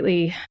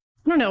slightly,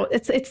 I don't know,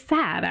 it's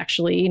sad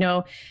actually,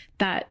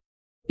 that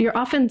you're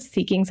often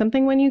seeking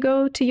something when you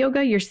go to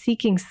yoga. You're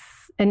seeking,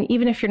 and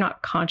even if you're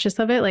not conscious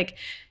of it, like,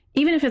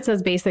 even if it's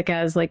as basic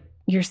as like,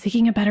 you're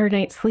seeking a better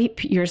night's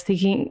sleep, you're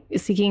seeking,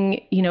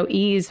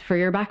 ease for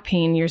your back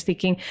pain, you're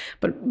seeking,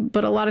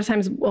 but a lot of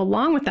times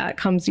along with that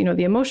comes,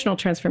 the emotional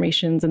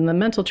transformations and the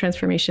mental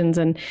transformations,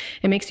 and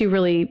it makes you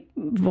really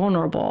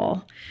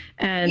vulnerable.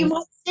 And you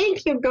must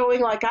think you're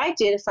going like I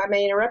did, if I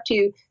may interrupt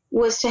you,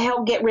 was to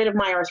help get rid of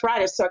my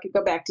arthritis so I could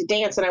go back to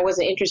dance, and I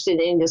wasn't interested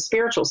in the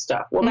spiritual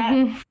stuff. Well,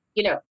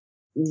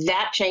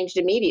 that changed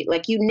immediately.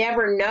 Like, you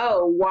never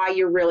know why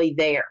you're really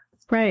there.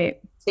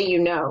 Right.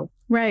 So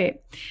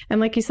Right. And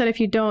like you said, if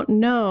you don't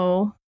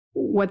know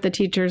what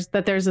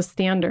that there's a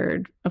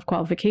standard of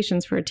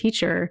qualifications for a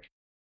teacher,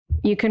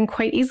 you can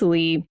quite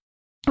easily,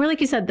 or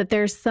like you said, that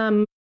there's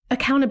some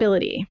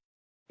accountability.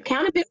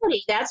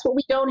 Accountability. That's what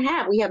we don't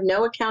have. We have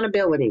no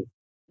accountability.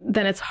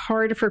 Then it's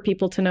hard for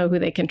people to know who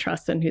they can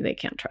trust and who they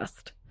can't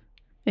trust.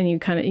 And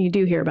you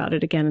do hear about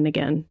it again and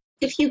again.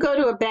 If you go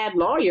to a bad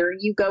lawyer,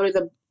 you go to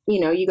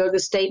the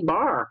state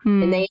bar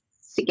and they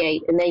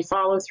investigate and they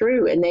follow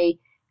through and they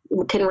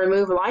can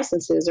remove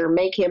licenses or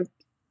make him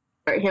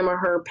or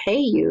her pay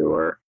you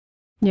or,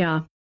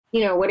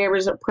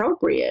 whatever's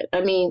appropriate.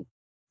 I mean,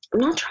 I'm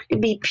not trying to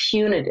be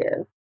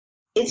punitive.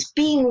 It's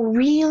being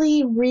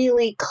really,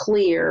 really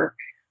clear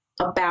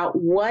about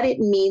what it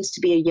means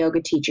to be a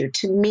yoga teacher.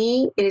 To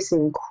me, it is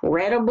an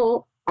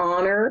incredible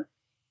honor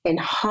and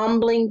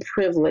humbling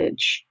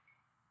privilege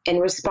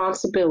and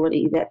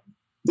responsibility that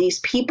these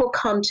people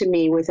come to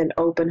me with an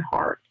open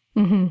heart.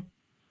 Mm-hmm.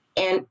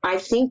 And I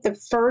think the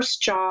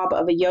first job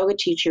of a yoga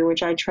teacher,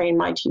 which I train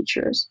my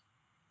teachers,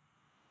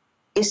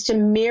 is to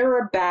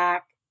mirror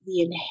back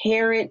the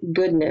inherent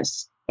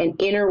goodness and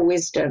inner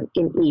wisdom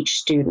in each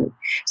student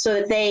so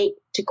that they,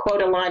 to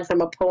quote a line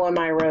from a poem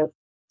I wrote,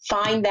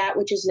 find that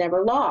which is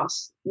never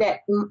lost.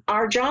 That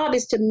our job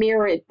is to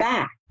mirror it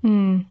back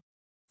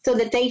so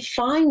that they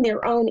find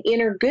their own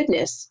inner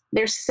goodness,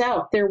 their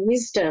self, their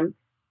wisdom,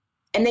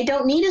 and they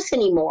don't need us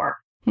anymore.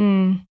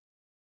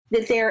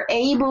 That they're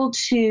able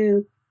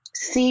to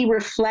see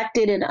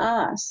reflected in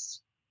us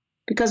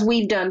because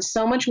we've done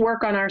so much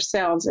work on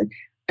ourselves and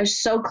are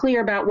so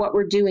clear about what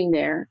we're doing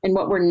there and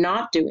what we're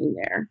not doing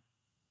there,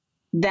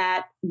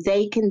 that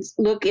they can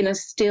look in a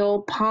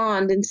still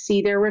pond and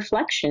see their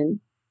reflection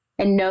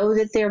and know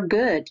that they're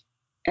good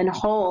and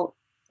whole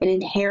and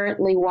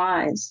inherently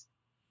wise.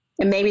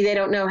 And maybe they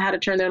don't know how to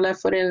turn their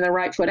left foot in and their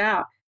right foot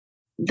out.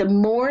 The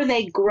more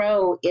they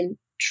grow in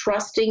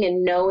trusting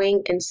and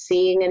knowing and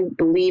seeing and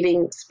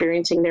believing,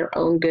 experiencing their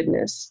own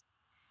goodness,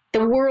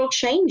 the world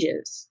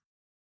changes.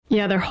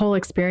 Yeah, their whole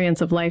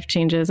experience of life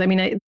changes. I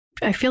mean,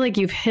 I feel like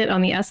you've hit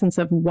on the essence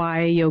of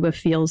why yoga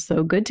feels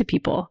so good to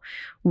people,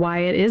 why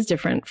it is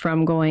different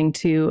from going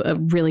to a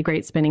really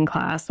great spinning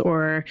class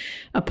or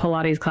a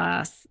Pilates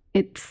class.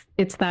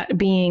 It's that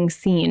being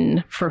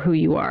seen for who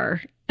you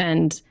are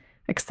and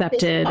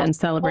accepted and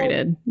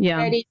celebrated.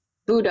 Yeah.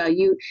 Buddha,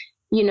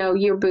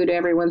 you're Buddha,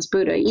 everyone's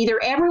Buddha. Either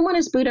everyone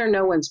is Buddha or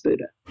no one's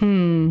Buddha.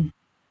 And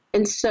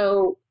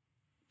so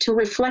to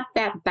reflect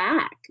that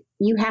back,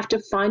 you have to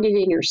find it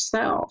in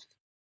yourself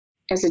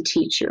as a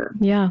teacher.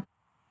 Yeah.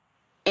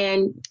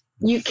 And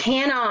you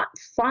cannot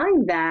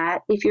find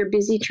that if you're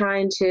busy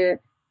trying to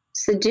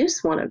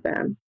seduce one of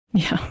them.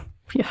 Yeah.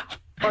 Yeah.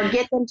 Or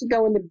get them to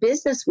go into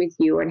business with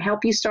you and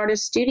help you start a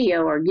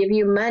studio or give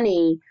you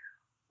money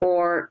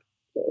or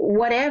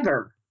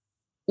whatever.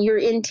 Your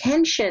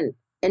intention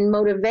And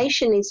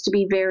motivation needs to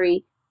be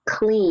very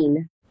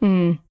clean.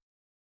 Mm.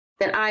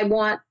 That I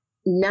want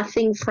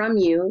nothing from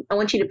you. I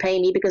want you to pay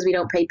me because we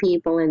don't pay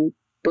people in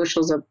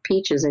bushels of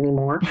peaches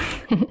anymore.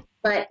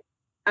 But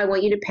I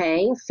want you to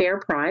pay a fair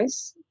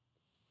price.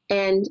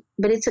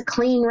 But it's a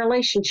clean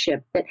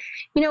relationship that,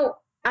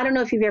 I don't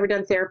know if you've ever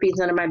done therapy. It's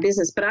none of my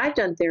business, but I've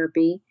done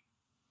therapy.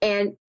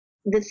 And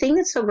the thing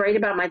that's so great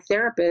about my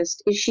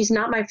therapist is she's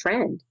not my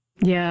friend.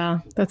 Yeah,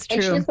 that's true.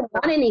 And she doesn't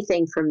want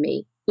anything from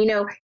me.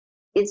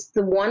 It's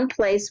the one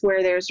place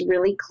where there's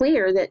really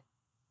clear that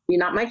you're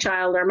not my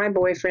child or my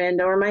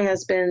boyfriend or my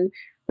husband,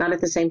 not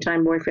at the same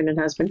time, boyfriend and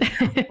husband.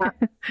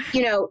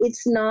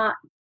 It's not,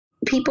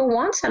 people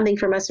want something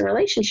from us in a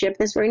relationship.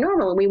 That's very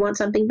normal. And we want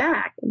something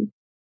back. And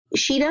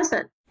she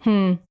doesn't.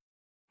 And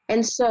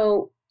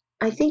so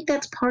I think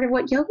that's part of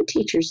what yoga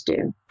teachers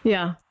do.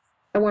 Yeah.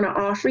 I want to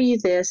offer you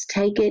this,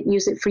 take it,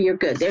 use it for your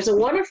good. There's a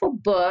wonderful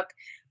book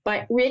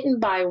written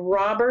by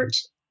Robert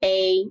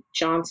A.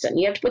 Johnson.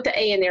 You have to put the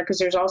A in there because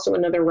there's also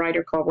another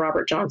writer called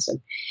Robert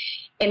Johnson.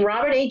 And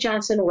Robert A.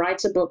 Johnson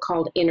writes a book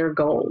called Inner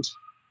Gold,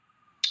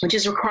 which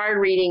is required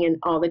reading in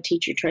all the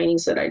teacher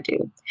trainings that I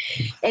do.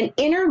 And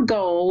Inner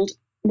Gold,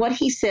 what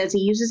he says, he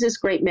uses this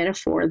great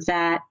metaphor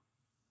that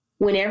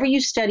whenever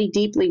you study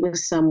deeply with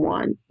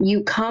someone,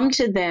 you come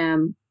to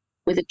them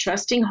with a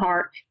trusting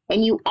heart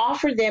and you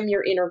offer them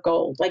your inner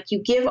gold. Like you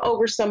give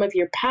over some of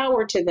your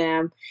power to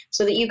them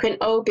so that you can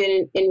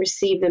open and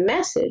receive the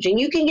message. And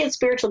you can get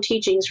spiritual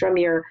teachings from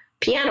your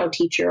piano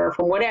teacher or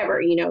from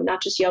whatever,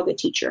 not just yoga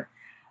teacher.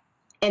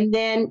 And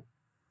then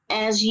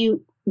as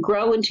you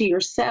grow into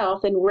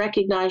yourself and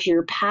recognize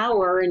your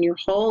power and your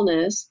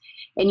wholeness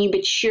and you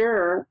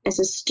mature as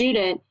a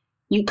student,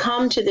 you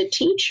come to the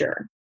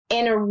teacher.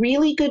 And a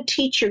really good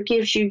teacher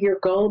gives you your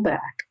gold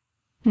back.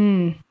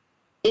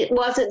 It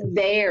wasn't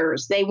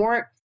theirs. They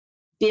weren't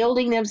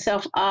building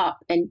themselves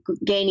up and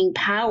gaining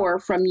power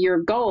from your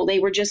goal. They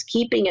were just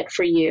keeping it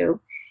for you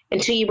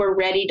until you were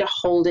ready to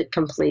hold it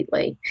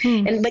completely.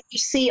 But you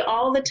see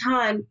all the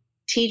time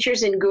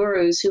teachers and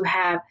gurus who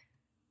have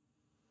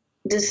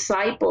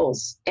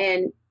disciples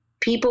and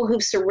people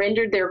who've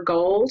surrendered their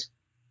gold,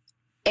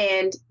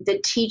 and the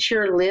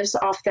teacher lives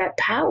off that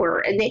power.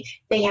 And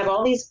they have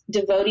all these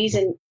devotees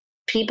and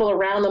people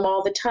around them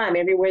all the time,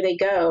 everywhere they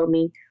go. I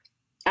mean,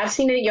 I've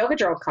seen it at Yoga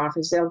Journal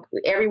conference.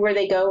 Everywhere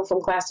they go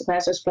from class to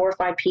class, there's 4 or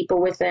 5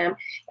 people with them.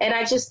 And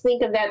I just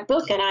think of that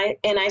book and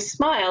I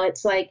smile.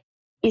 It's like,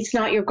 it's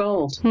not your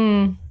gold.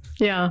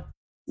 Yeah.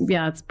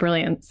 Yeah, it's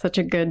brilliant. Such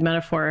a good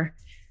metaphor.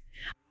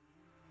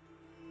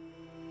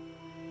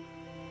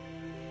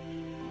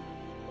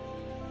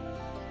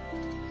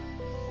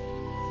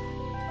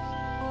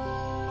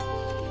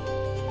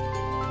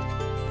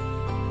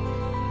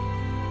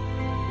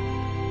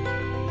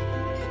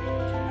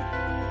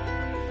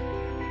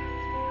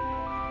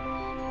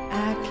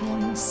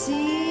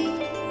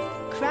 See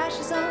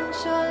crashes on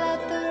shore,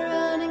 let the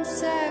running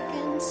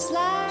seconds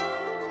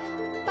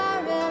slide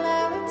by,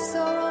 real it's so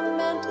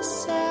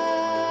romanticized.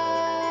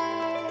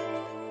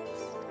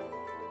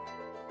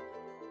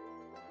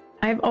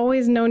 I've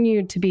always known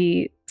you to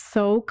be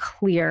so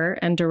clear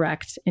and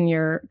direct in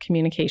your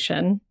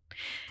communication.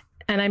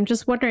 And I'm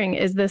just wondering,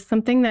 is this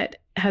something that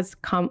has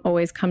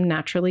always come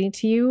naturally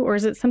to you, or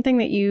is it something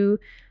that you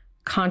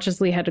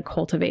consciously had to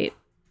cultivate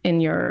in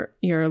your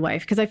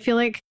life? Because I feel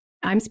like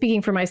I'm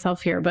speaking for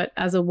myself here, but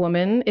as a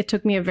woman, it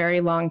took me a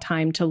very long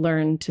time to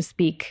learn to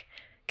speak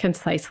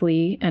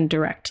concisely and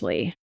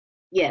directly.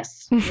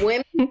 Yes.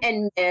 Women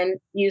and men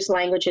use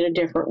language in a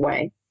different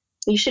way.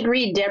 You should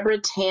read Deborah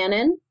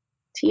Tannen,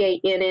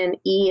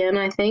 Tannen,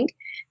 I think.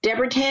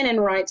 Deborah Tannen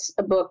writes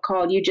a book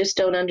called You Just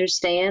Don't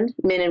Understand,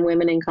 Men and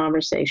Women in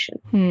Conversation.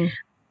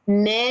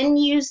 Men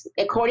use,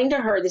 according to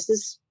her, this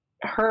is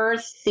her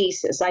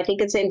thesis, I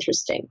think it's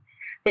interesting,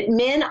 that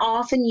men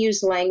often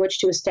use language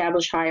to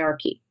establish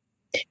hierarchy.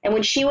 And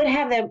when she would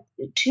have the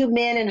 2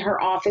 men in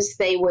her office,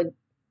 they would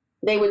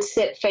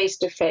sit face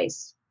to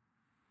face.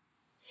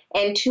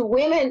 And 2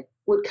 women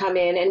would come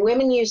in, and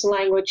women use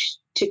language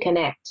to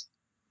connect.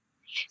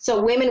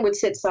 So women would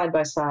sit side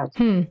by side.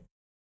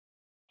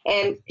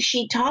 And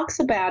she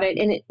talks about it,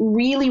 and it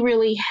really,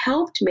 really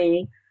helped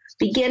me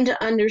begin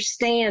to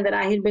understand that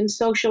I had been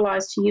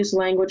socialized to use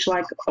language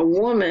like a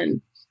woman,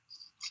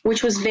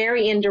 which was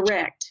very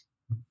indirect.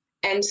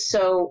 And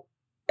so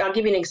I'll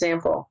give you an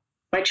example.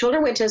 My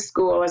children went to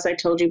school, as I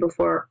told you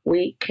before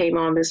we came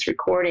on this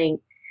recording,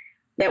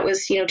 that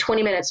was,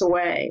 20 minutes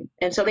away.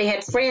 And so they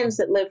had friends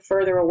that lived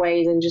further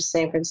away than just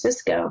San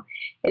Francisco.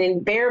 And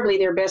invariably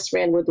their best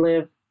friend would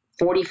live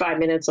 45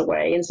 minutes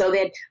away. And so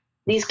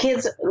these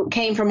kids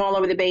came from all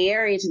over the Bay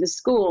Area to the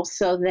school.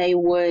 So they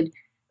would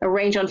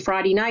arrange on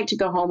Friday night to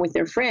go home with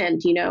their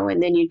friend,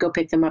 and then you'd go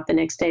pick them up the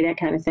next day, that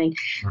kind of thing.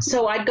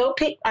 So I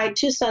had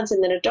 2 sons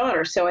and then a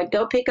daughter. So I'd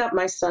go pick up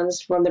my sons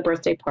from the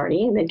birthday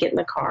party and they'd get in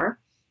the car.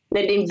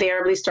 They'd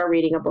invariably start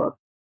reading a book.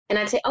 And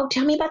I'd say, oh,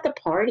 tell me about the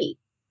party.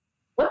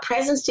 What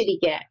presents did he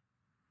get?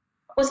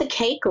 What was the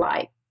cake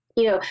like?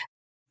 And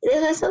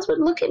my sons would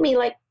look at me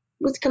like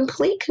with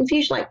complete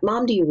confusion, like,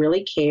 Mom, do you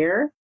really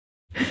care?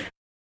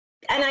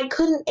 And I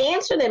couldn't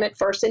answer them at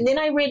first. And then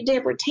I read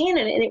Deborah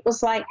Tannen, and it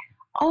was like,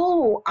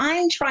 oh,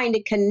 I'm trying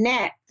to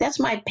connect. That's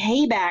my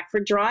payback for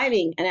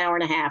driving an hour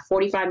and a half,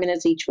 45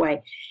 minutes each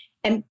way.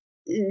 And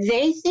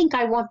they think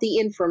I want the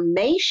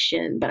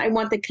information, but I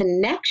want the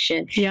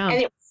connection. Yeah.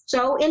 And it was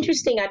so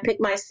interesting. I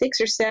picked my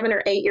 6 or 7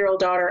 or 8-year-old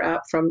daughter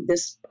up from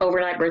this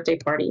overnight birthday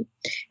party.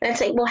 And I'd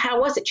say, well,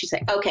 how was it? She'd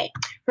say, okay,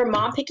 her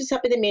mom picked us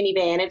up in the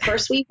minivan. And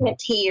first we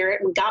went here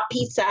and got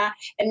pizza.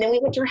 And then we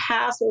went to her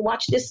house and we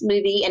watched this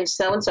movie. And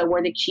so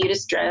wore the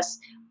cutest dress.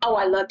 Oh,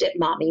 I loved it,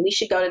 Mommy. We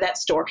should go to that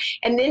store.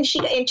 And then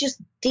and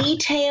just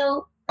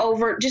detail,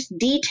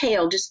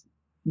 just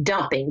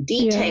dumping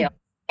detail. Yeah.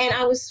 And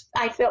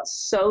I felt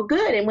so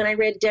good. And when I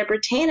read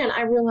Deborah Tannen,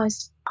 I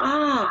realized,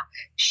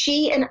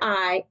 she and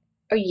I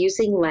are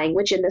using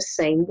language in the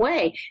same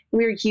way.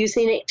 We're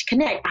using it to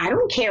connect. I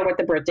don't care what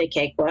the birthday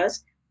cake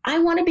was. I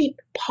want to be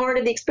part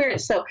of the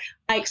experience. So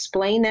I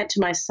explained that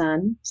to my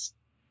sons.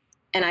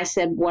 And I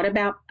said,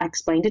 I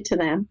explained it to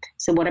them. I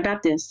said, what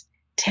about this?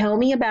 Tell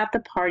me about the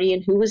party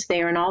and who was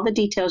there and all the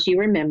details you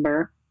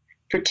remember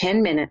for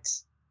 10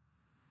 minutes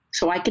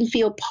so I can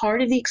feel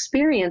part of the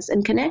experience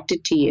and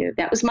connected to you.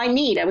 That was my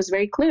need. I was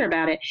very clear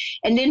about it.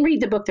 And then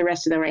read the book the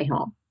rest of the way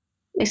home.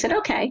 They said,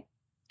 okay.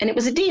 And it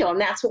was a deal.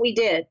 And that's what we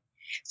did.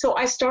 So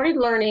I started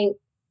learning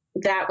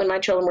that when my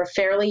children were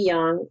fairly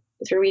young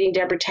through reading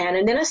Deborah Tannen.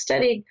 And then I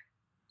studied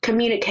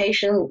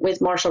communication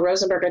with Marshall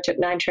Rosenberg. I took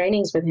 9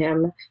 trainings with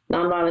him,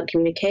 nonviolent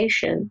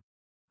communication.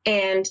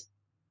 And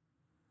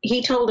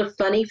he told a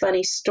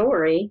funny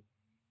story.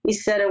 He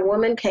said a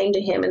woman came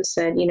to him and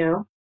said,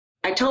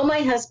 I told my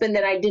husband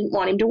that I didn't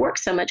want him to work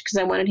so much because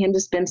I wanted him to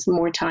spend some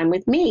more time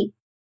with me.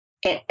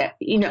 And,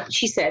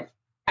 she said,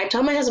 I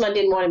told my husband I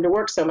didn't want him to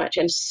work so much,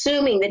 and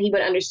assuming that he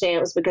would understand it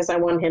was because I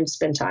wanted him to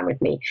spend time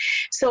with me.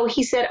 So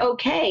he said,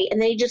 okay.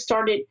 And then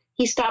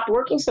he stopped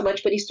working so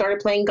much, but he started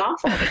playing golf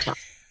all the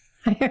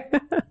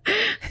time.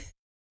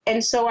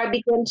 And so I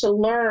began to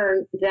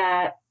learn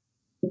that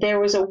there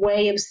was a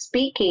way of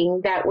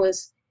speaking that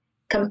was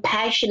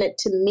compassionate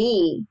to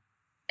me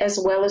as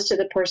well as to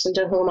the person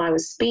to whom I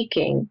was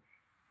speaking,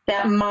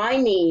 that my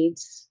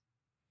needs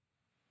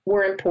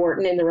were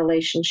important in the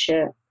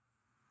relationship,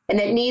 and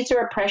that needs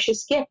are a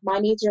precious gift. My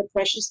needs are a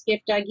precious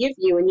gift I give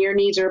you, and your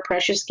needs are a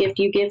precious gift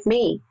you give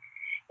me.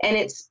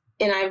 And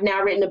I've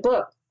now written a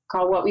book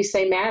called What We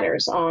Say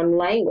Matters on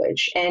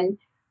language, and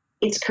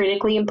it's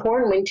critically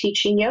important when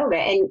teaching yoga.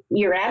 And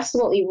you're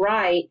absolutely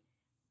right.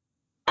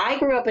 I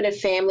grew up in a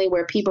family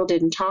where people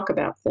didn't talk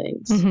about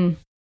things. Mm-hmm.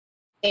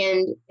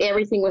 And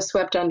everything was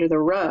swept under the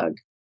rug.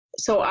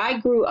 So I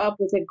grew up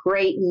with a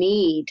great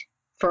need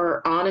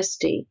for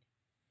honesty.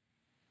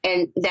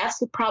 And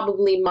that's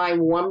probably my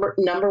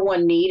number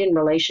one need in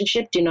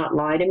relationship. Do not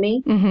lie to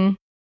me. Mm-hmm.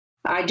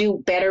 I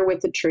do better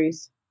with the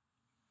truth.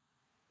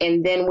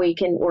 And then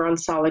we're on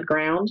solid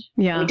ground.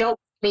 Yeah. You don't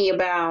tell me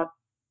about,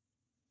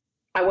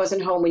 I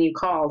wasn't home when you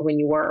called, when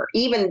you were.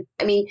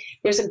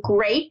 There's a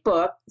great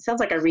book. It sounds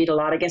like I read a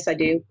lot. I guess I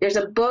do. There's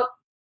a book.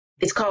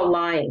 It's called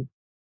Lying.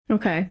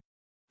 Okay.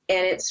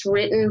 And it's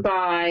written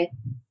by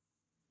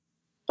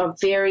a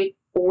very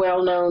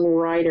well-known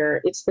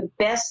writer. It's the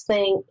best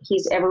thing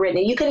he's ever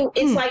written.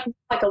 It's like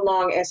a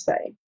long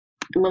essay.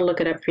 I'm going to look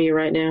it up for you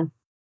right now.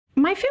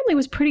 My family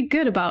was pretty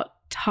good about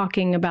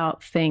talking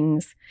about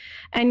things.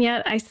 And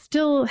yet I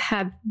still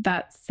had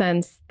that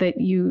sense that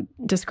you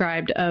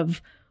described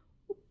of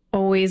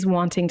always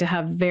wanting to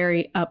have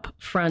very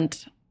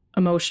upfront,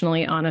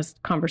 emotionally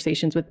honest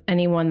conversations with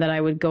anyone that I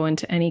would go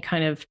into any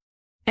kind of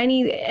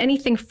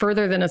anything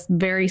further than a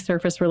very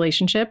surface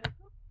relationship.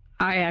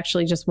 I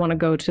actually just want to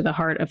go to the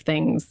heart of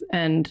things.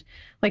 And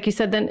like you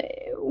said, then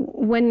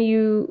when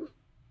you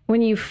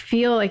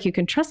feel like you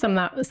can trust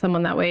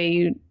someone that way,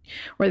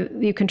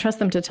 you can trust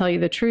them to tell you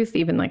the truth,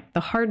 even like the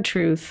hard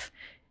truth,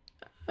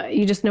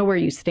 you just know where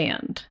you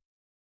stand.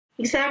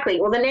 Exactly.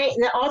 Well,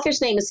 the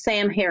author's name is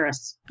Sam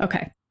Harris.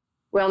 Okay.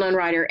 Well-known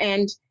writer.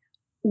 And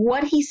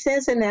what he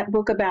says in that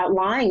book about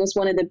lying was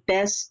one of the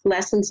best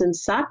lessons in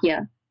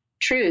Satya,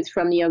 truth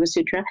from the Yoga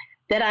Sutra,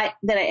 that I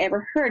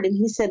ever heard. And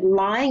he said,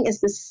 lying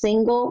is the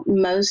single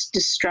most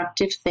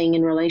destructive thing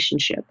in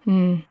relationship.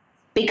 Mm.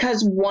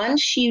 Because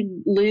once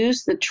you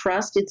lose the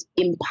trust, it's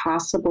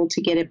impossible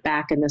to get it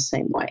back in the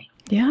same way.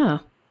 Yeah.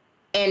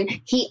 And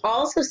he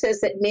also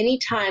says that many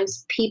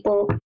times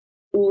people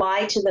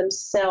lie to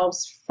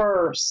themselves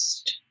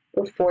first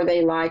before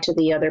they lie to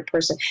the other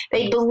person.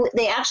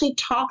 They actually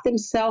talk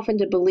themselves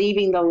into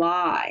believing the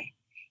lie,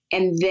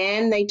 and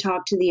then they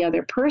talk to the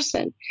other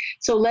person.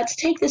 So let's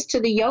take this to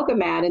the yoga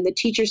mat and the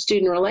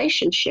teacher-student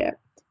relationship.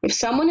 If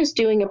someone is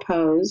doing a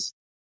pose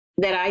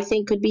that I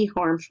think could be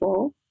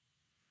harmful,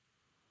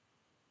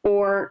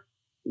 or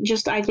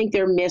just I think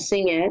they're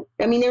missing it.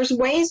 There's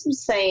ways of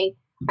saying,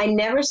 I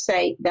never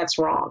say that's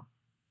wrong.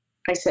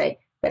 I say,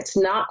 that's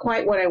not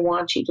quite what I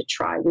want you to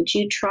try. Would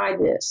you try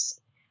this?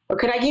 Or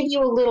could I give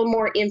you a little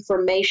more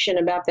information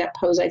about that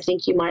pose? I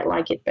think you might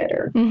like it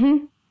better.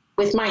 Mm-hmm.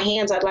 With my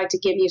hands, I'd like to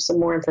give you some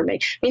more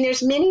information.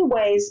 There's many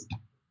ways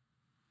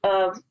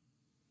of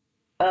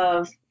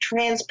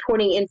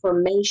transporting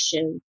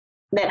information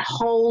that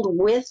hold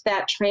with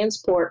that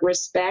transport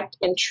respect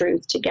and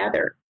truth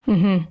together.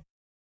 Mm-hmm.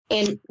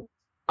 And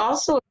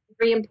also a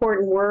very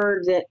important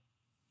word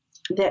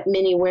that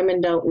many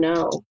women don't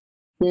know.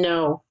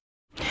 No.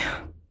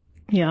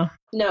 Yeah.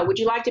 No. Would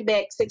you like to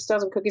bake 6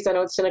 dozen cookies? I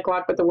know it's 10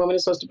 o'clock, but the woman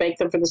is supposed to bake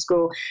them for the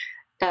school.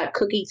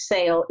 Cookie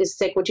sale is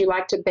sick. Would you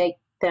like to bake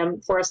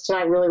them for us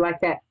tonight? Really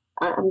like that.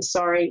 I'm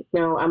sorry.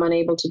 No, I'm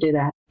unable to do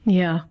that.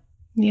 Yeah.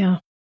 Yeah.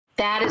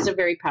 That is a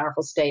very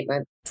powerful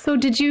statement. So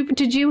did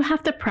you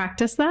have to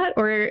practice that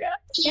or?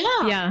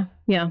 Yeah.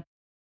 Yeah.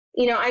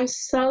 You know, I'm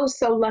so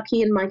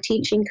lucky in my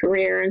teaching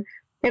career and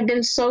I've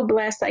been so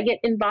blessed. I get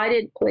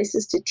invited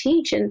places to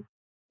teach and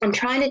I'm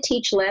trying to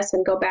teach less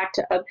and go back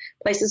to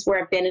places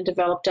where I've been and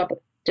developed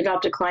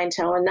a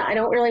clientele. And I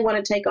don't really want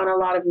to take on a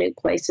lot of new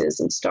places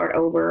and start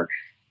over.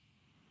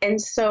 And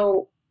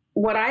so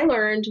what I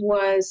learned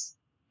was,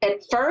 at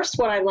first,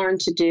 what I learned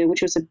to do,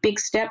 which was a big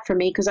step for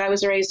me, because I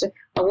was raised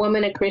a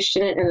woman, a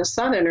Christian, and a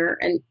Southerner,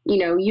 and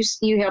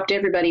you helped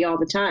everybody all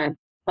the time.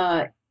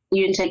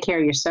 You didn't take care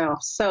of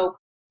yourself.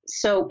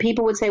 So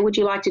people would say, "Would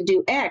you like to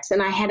do X?"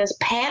 And I had a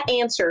pat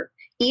answer.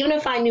 Even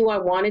if I knew I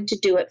wanted to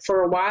do it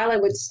for a while, I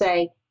would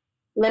say,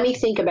 "Let me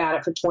think about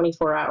it for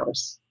 24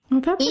 hours."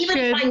 Well, that's Even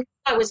good. if I knew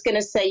I was going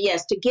to say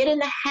yes, to get in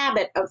the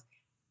habit of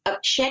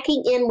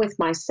checking in with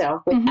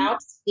myself without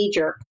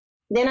knee-jerk.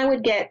 Then I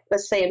would get,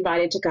 let's say,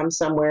 invited to come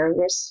somewhere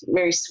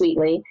very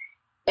sweetly.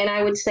 And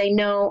I would say,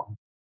 no,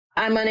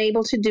 I'm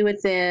unable to do it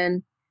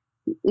then,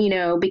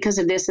 because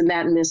of this and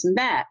that and this and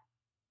that.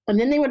 And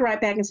then they would write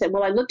back and say,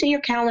 well, I looked at your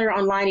calendar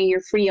online and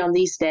you're free on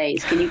these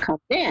days. Can you come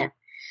in?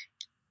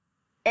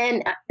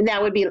 And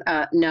that would be,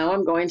 no,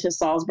 I'm going to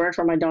Salzburg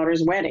for my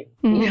daughter's wedding.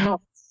 Mm-hmm.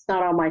 It's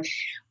not on my.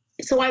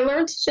 So I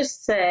learned to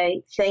just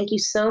say, thank you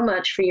so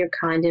much for your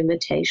kind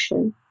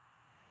invitation.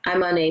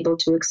 I'm unable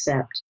to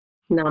accept.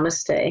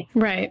 Namaste.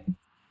 Right.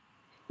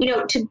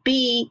 To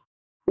be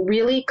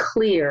really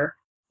clear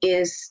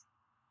is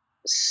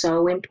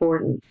so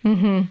important.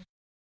 Mm-hmm.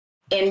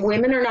 And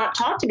women are not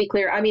taught to be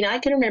clear. I mean, I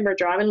can remember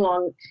driving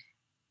along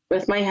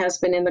with my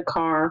husband in the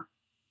car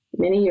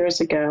many years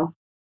ago,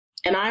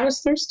 and I was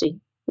thirsty.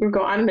 I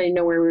don't even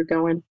know where we were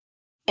going.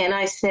 And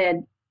I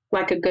said,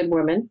 like a good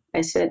woman,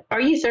 I said,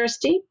 "Are you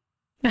thirsty?"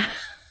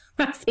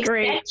 That's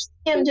great.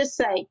 Expect him to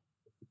say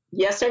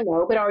yes or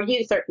no, but are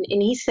you thirsty?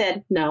 And he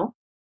said, no.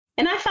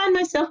 And I find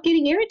myself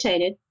getting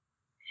irritated.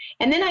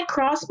 And then I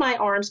crossed my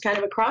arms kind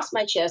of across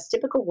my chest,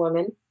 typical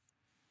woman,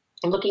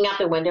 and looking out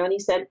the window. And he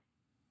said,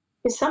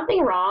 is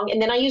something wrong?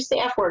 And then I used the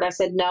F word. I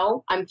said,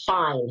 no, I'm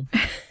fine.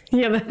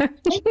 Yeah.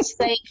 Let's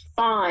say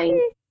fine.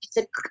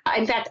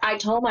 In fact, I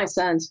told my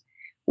sons,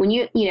 when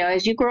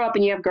as you grow up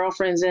and you have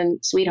girlfriends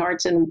and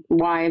sweethearts and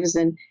wives,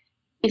 and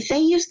if they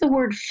use the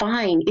word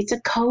fine, it's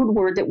a code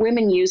word that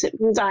women use. It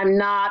means I'm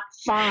not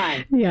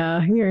fine.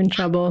 Yeah, you're in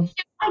trouble.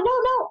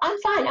 No, I'm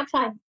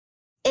fine.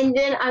 And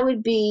then I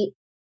would be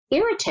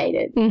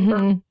irritated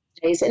Mm-hmm. for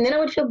days. And then I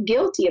would feel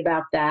guilty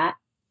about that.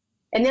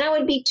 And then I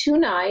would be too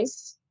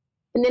nice.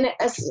 And then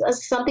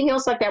something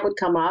else like that would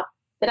come up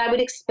that I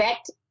would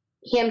expect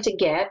him to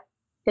get,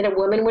 that a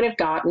woman would have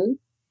gotten.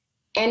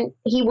 And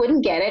he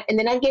wouldn't get it. And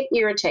then I'd get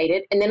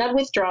irritated. And then I'd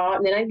withdraw.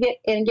 And then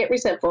I'd get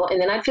resentful. And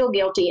then I'd feel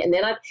guilty. And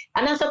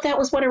I thought that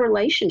was what a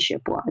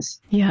relationship was.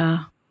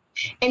 Yeah.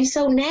 And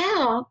so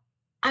now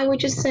I would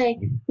just say,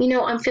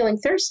 I'm feeling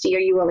thirsty. Are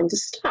you willing to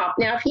stop?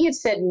 Now, if he had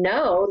said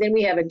no, then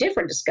we have a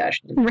different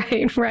discussion.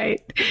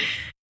 Right.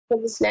 For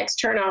this next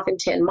turn off in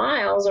 10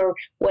 miles or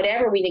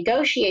whatever, we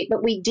negotiate,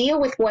 but we deal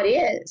with what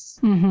is.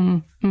 Mm-hmm.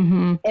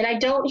 Mm-hmm. And I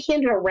don't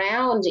hint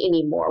around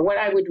anymore. What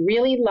I would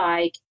really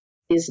like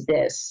is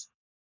this.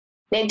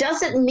 Now, it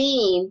doesn't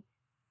mean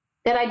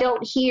that I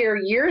don't hear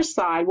your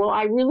side. Well,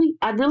 I'd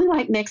really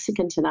like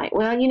Mexican tonight.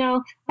 Well,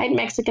 I had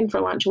Mexican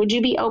for lunch. Would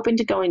you be open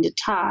to going to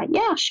Thai?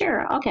 Yeah,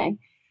 sure. Okay.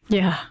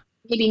 Yeah.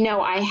 Maybe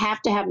no, I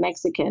have to have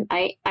Mexican.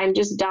 I'm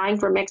just dying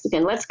for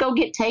Mexican. Let's go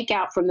get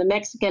takeout from the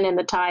Mexican and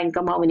the Thai and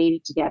come home and eat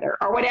it together,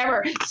 or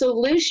whatever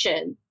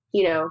solution,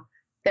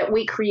 that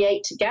we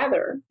create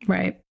together.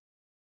 Right.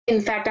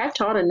 In fact, I've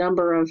taught a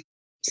number of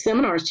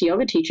seminars to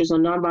yoga teachers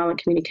on nonviolent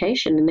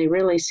communication, and they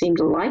really seem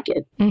to like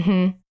it.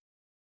 Mm-hmm.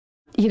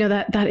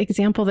 That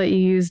example that you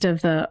used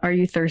of the, are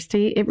you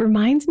thirsty? It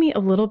reminds me a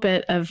little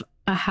bit of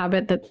a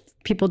habit that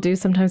people do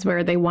sometimes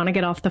where they want to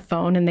get off the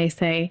phone and they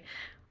say,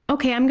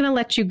 okay, I'm going to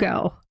let you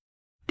go.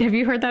 Have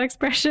you heard that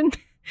expression?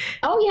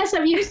 Oh, yes,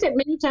 I've used it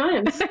many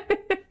times.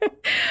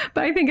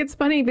 But I think it's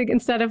funny because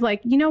instead of like,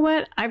 you know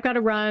what, I've got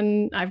to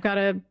run, I've got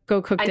to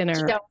go cook dinner.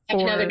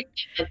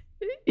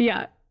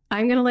 Yeah,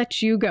 I'm going to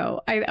let you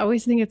go. I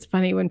always think it's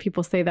funny when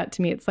people say that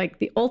to me. It's like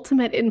the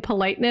ultimate in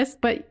politeness,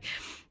 but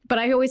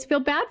I always feel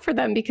bad for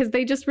them because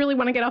they just really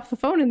want to get off the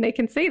phone and they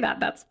can say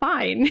that. That's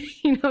fine.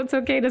 It's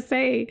okay to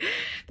say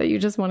that you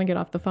just want to get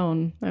off the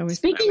phone.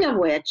 Speaking of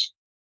which.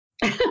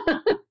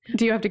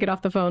 Do you have to get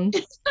off the phone?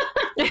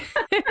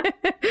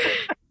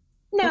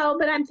 No,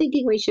 but I'm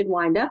thinking we should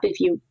wind up if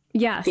you.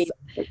 Yes,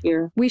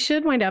 we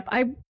should wind up.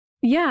 I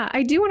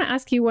do want to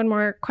ask you one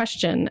more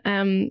question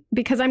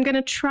because I'm going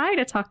to try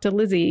to talk to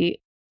Lizzie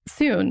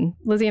soon.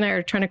 Lizzie and I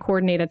are trying to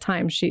coordinate a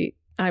time.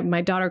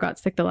 My daughter got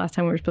sick the last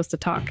time we were supposed to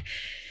talk.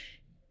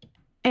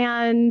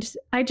 And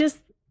I just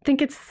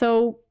think it's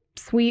so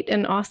sweet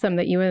and awesome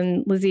that you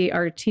and Lizzie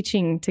are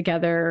teaching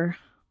together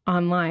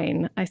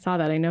online. I saw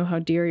that. I know how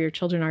dear your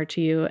children are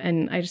to you.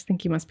 And I just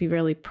think you must be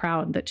really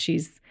proud that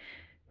she's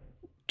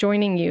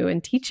joining you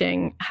and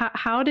teaching.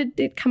 How did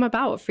it come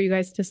about for you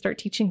guys to start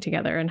teaching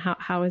together, and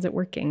how is it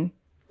working?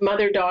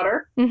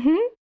 Mother-daughter? Mm-hmm.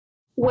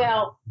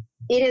 Well,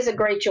 it is a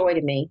great joy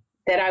to me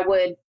that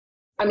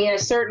I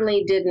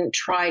certainly didn't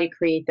try to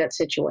create that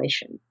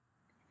situation.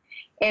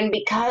 And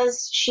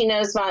because she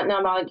knows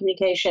nonviolent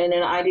communication,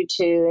 and I do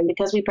too, and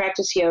because we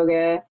practice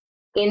yoga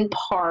in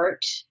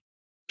part,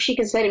 she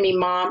can say to me,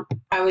 Mom,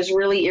 I was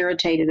really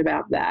irritated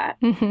about that.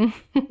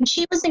 Mm-hmm.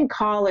 She was in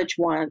college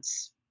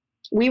once.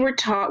 We were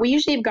taught, we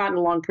usually have gotten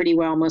along pretty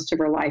well most of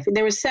her life.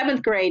 There was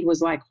 7th grade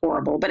was like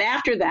horrible. But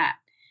after that,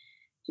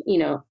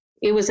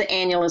 it was the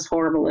annulus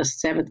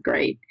horribilis, 7th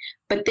grade.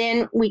 But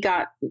then we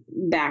got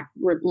back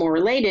more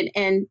related.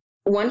 And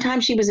one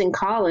time she was in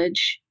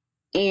college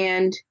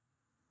and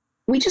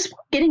we just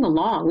weren't getting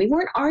along. We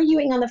weren't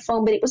arguing on the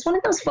phone, but it was one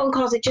of those phone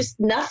calls that just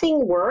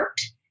nothing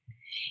worked.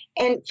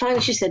 And finally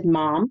she said,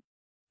 Mom,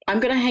 I'm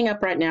going to hang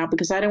up right now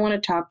because I don't want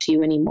to talk to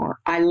you anymore.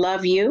 I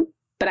love you,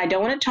 but I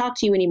don't want to talk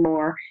to you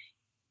anymore.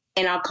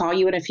 And I'll call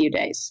you in a few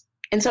days.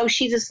 And so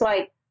she just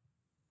like,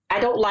 I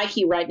don't like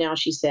you right now,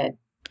 she said.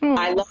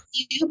 I love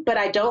you, but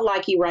I don't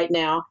like you right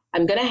now.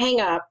 I'm going to hang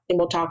up and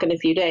we'll talk in a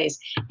few days.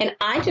 And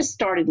I just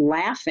started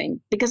laughing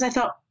because I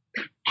thought,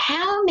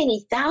 how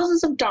many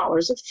thousands of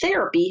dollars of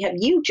therapy have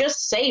you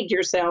just saved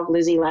yourself,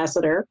 Lizzie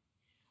Lassiter?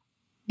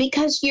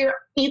 Because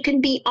you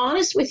can be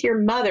honest with your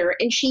mother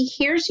and she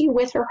hears you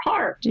with her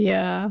heart.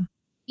 Yeah.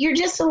 You're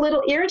just a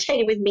little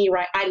irritated with me,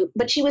 right?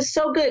 But she was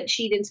so good.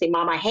 She didn't say,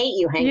 Mom, I hate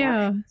you. Hang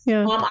up.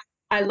 Yeah. Mom,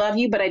 I love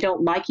you, but I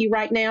don't like you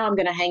right now. I'm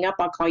going to hang up.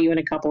 I'll call you in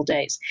a couple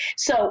days.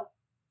 So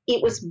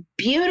it was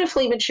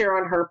beautifully mature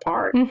on her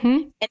part.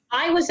 Mm-hmm. And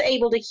I was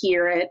able to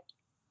hear it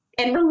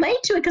and relate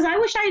to it because I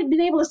wish I had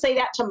been able to say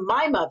that to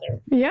my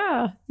mother.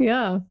 Yeah.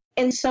 Yeah.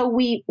 And so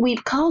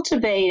we've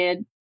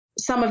cultivated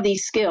some of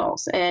these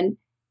skills. And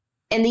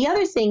the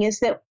other thing is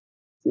that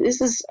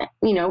this is,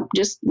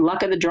 just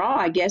luck of the draw,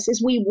 I guess,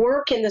 is we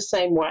work in the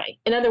same way.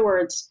 In other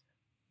words,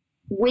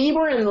 we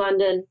were in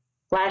London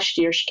last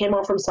year. She came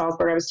over from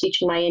Salzburg. I was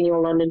teaching my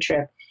annual London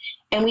trip.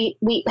 And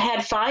we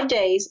had 5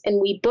 days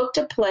and we booked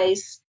a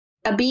place,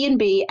 a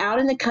B&B out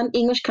in the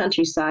English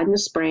countryside in the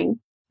spring,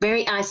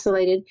 very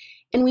isolated.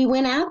 And we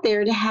went out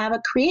there to have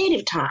a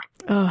creative time.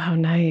 Oh, how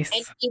nice.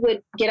 And we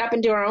would get up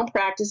and do our own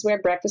practice. We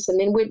had breakfast and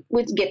then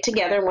we'd get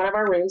together in one of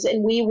our rooms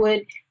and we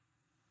would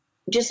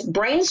just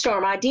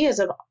brainstorm ideas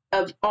of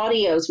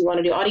audios we want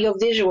to do, audio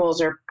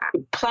visuals or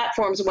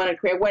platforms we want to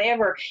create,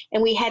 whatever.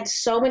 And we had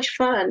so much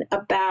fun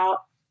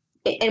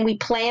and we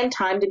planned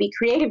time to be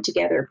creative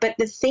together. But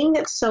the thing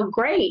that's so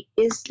great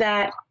is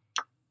that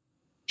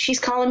she's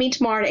calling me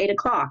tomorrow at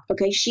 8:00.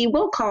 Okay. She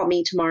will call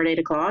me tomorrow at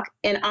 8:00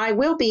 and I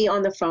will be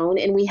on the phone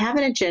and we have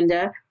an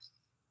agenda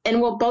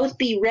and we'll both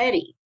be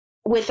ready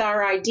with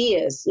our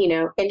ideas,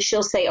 and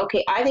she'll say,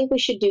 okay, I think we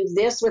should do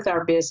this with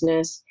our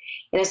business.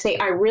 And I say,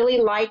 I really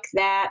like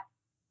that.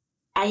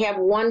 I have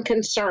one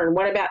concern.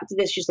 What about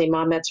this? She'll say,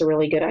 Mom, that's a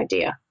really good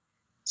idea.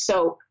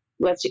 So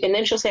and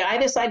then she'll say, I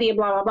have this idea,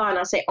 blah, blah, blah. And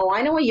I'll say, oh,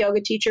 I know a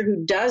yoga teacher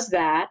who does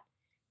that.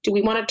 Do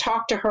we want to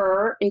talk to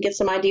her and get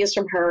some ideas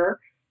from her?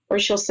 Or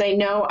she'll say,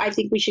 no, I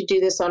think we should do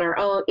this on our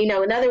own. In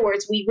other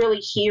words, we really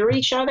hear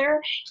each other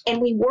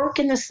and we work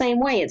in the same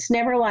way. It's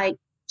never like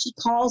she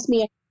calls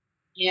me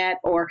yet,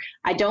 or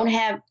I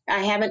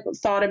haven't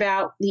thought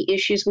about the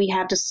issues we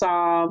have to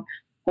solve,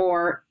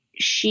 or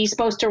she's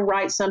supposed to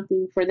write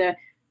something for the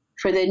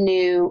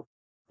new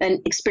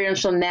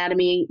experiential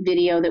anatomy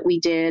video that we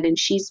did. And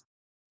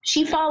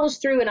she follows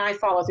through and I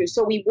follow through.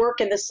 So we work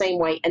in the same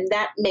way and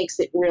that makes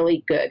it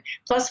really good.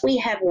 Plus we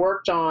have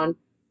worked on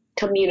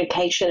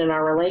communication in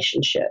our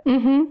relationship.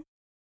 Mm-hmm.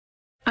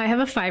 I have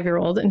a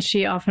 5-year-old and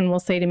she often will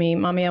say to me,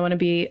 Mommy, I want to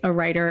be a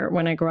writer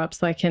when I grow up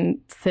so I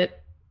can sit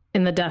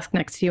in the desk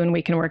next to you and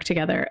we can work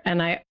together.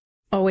 And I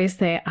always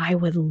say, I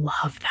would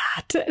love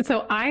that.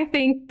 So I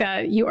think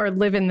that you are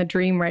living the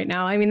dream right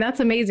now. I mean, that's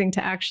amazing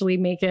to actually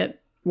make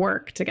it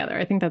work together.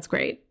 I think that's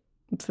great.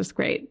 It's just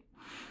great.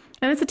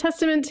 And it's a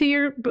testament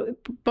to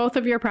both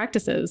of your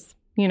practices,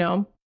 I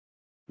mean,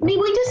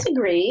 we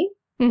disagree,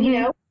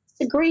 mm-hmm.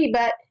 Disagree,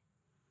 but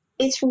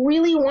it's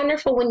really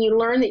wonderful when you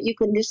learn that you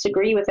can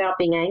disagree without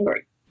being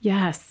angry.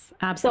 Yes,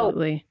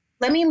 absolutely.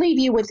 So let me leave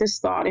you with this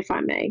thought, if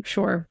I may.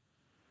 Sure.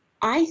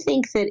 I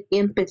think that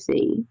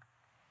empathy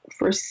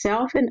for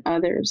self and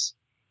others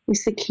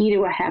is the key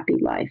to a happy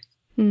life.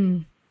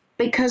 Mm.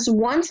 Because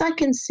once I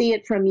can see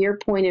it from your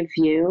point of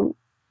view,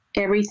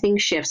 everything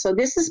shifts. So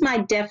this is my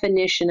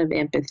definition of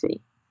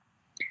empathy.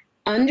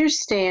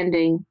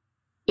 Understanding,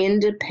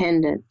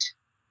 independent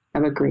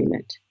of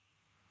agreement.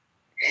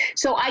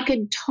 So I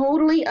could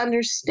totally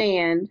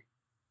understand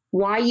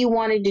why you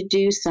wanted to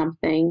do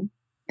something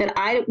that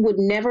I would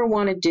never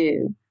want to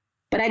do,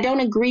 but I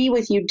don't agree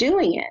with you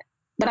doing it.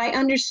 but I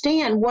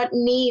understand what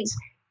needs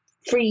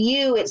for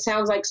you. It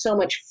sounds like so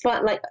much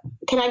fun. Like,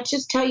 can I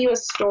just tell you a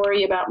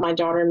story about my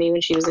daughter and me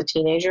when she was a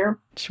teenager?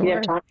 Sure. You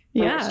have time?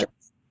 Yeah.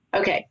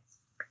 Okay.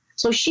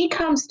 So she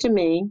comes to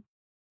me,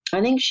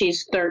 I think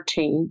she's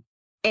 13,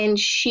 and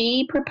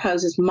she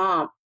proposes,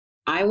 Mom,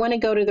 I want to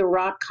go to the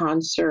rock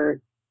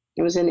concert.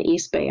 It was in the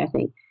East Bay, I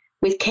think,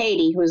 with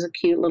Katie, who was a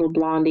cute little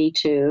blondie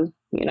too,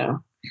 you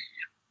know.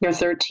 You're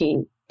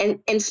 13.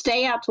 And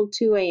stay out till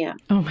 2 a.m.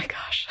 Oh my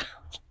gosh.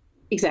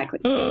 Exactly.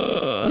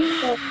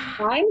 So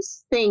I'm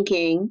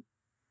thinking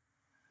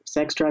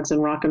sex, drugs,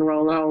 and rock and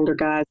roll, older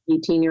guys,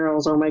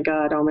 18-year-olds, oh my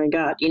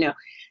God, you know.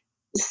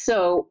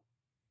 So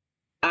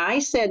I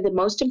said the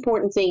most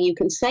important thing you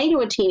can say to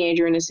a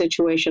teenager in a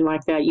situation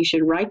like that, you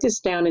should write this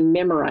down and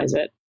memorize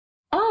it.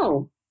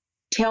 Oh,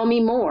 tell me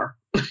more.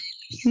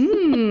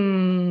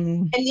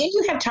 And then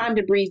you have time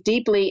to breathe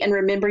deeply and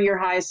remember your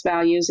highest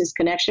values is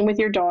connection with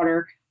your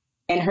daughter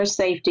and her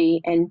safety,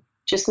 and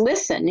just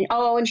listen.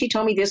 Oh, and she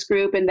told me this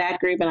group and that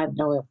group, and I don't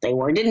know if they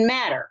were. It didn't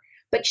matter.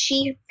 But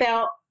she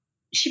felt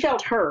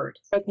heard,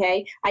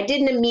 okay? I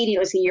didn't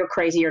immediately say, you're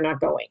crazy, you're not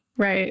going.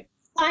 Right.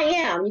 I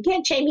am. You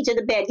can't chain me to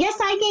the bed. Yes,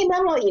 I came,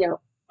 blah, blah, you know,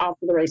 off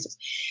to the races.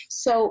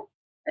 So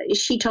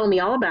she told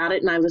me all about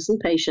it, and I listened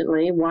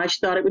patiently, why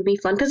she thought it would be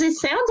fun. Because it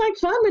sounds like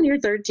fun when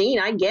you're 13.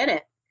 I get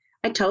it.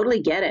 I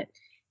totally get it.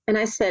 And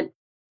I said,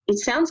 it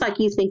sounds like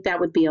you think that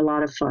would be a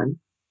lot of fun.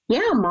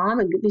 Yeah, Mom,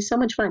 it would be so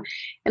much fun.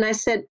 And I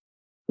said,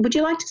 would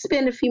you like to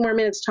spend a few more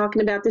minutes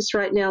talking about this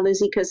right now,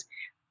 Lizzie? Because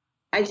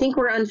I think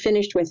we're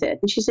unfinished with it.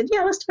 And she said,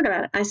 yeah, let's talk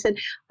about it. I said,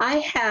 I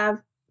have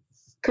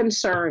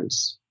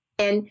concerns.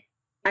 And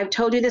I've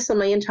told you this a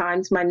million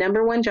times. My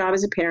number one job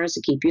as a parent is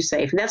to keep you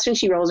safe. And that's when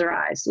she rolls her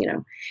eyes, you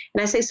know.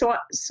 And I say,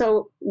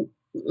 so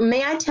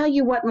may I tell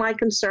you what my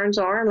concerns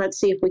are? And let's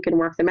see if we can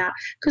work them out.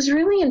 Because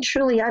really and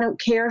truly, I don't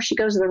care if she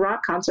goes to the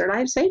rock concert. I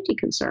have safety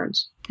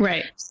concerns.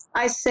 Right.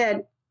 I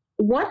said,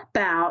 what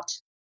about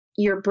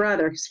your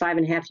brother, who's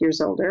 5.5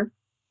 years older,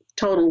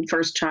 total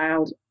first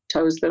child,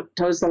 toes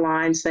the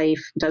line,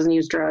 safe, doesn't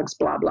use drugs,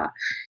 blah, blah.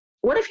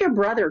 What if your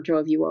brother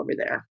drove you over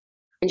there?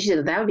 And she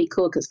said, that would be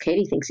cool because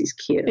Katie thinks he's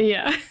cute.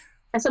 Yeah.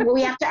 I said, well,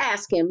 we have to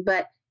ask him.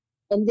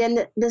 And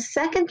then the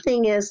second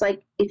thing is,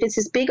 like, if it's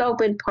this big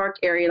open park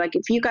area, like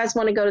if you guys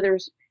want to go to the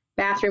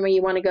bathroom or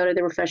you want to go to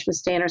the refreshment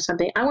stand or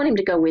something, I want him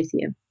to go with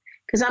you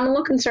because I'm a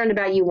little concerned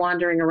about you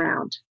wandering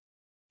around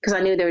because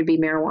I knew there would be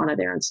marijuana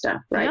there and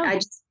stuff, right? Yeah.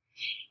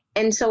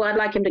 And so I'd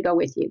like him to go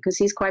with you because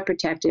he's quite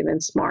protective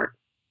and smart.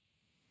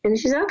 And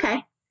she said, okay.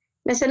 And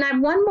I said, I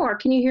have one more.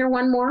 Can you hear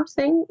one more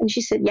thing? And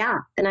she said, yeah.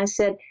 And I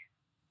said,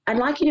 I'd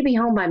like you to be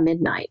home by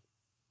midnight.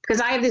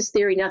 Because I have this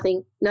theory,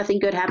 nothing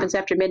good happens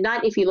after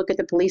midnight. If you look at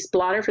the police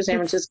blotter for San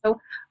Francisco,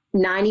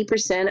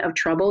 90% of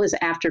trouble is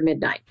after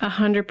midnight.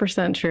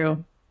 100%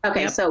 true.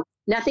 Okay, yep. So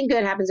nothing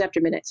good happens after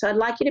midnight. So I'd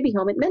like you to be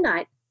home at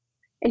midnight.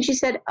 And she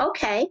said,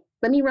 okay,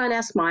 let me run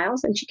ask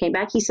Miles. And she came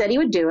back. He said he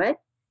would do it.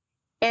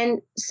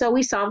 And so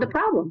we solved the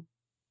problem.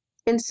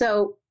 And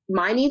so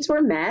my needs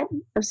were met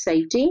of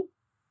safety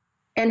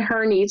and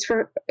her needs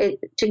for it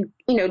to,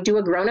 you know, do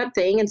a grown-up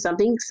thing and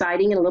something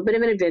exciting and a little bit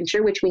of an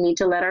adventure, which we need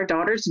to let our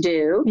daughters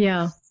do.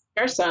 Yeah.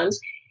 Our sons.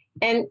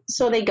 And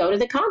so they go to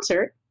the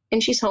concert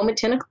and she's home at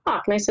 10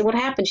 o'clock. And I said, what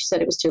happened? She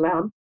said it was too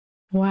loud.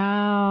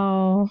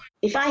 Wow.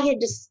 If I had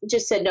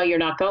just said, no, you're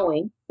not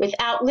going,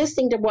 without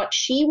listening to what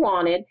she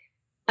wanted,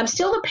 I'm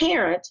still the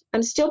parent.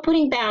 I'm still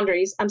putting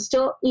boundaries. I'm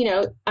still, you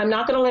know, I'm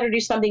not going to let her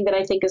do something that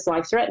I think is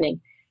life-threatening.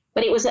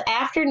 But it was an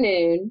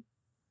afternoon,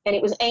 and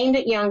it was aimed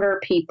at younger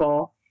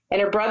people, and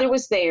her brother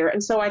was there,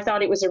 and so I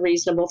thought it was a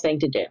reasonable thing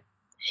to do.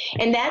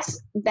 And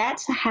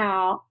that's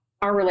how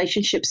our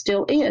relationship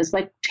still is.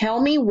 Like,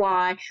 tell me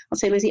why. I'll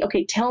say, Lizzie,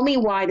 okay, tell me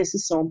why this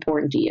is so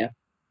important to you.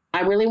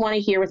 I really want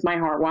to hear with my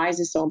heart, why is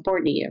this so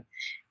important to you?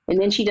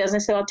 And then she does,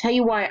 and I said, I'll tell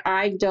you why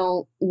I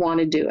don't want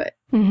to do it.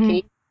 Mm-hmm. Can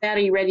you hear that?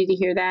 Are you ready to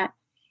hear that?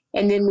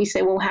 And then we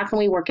say, well, how can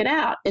we work it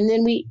out? And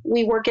then we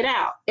work it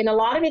out. And a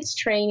lot of it's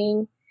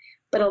training,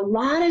 but a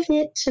lot of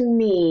it to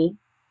me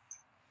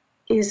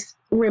is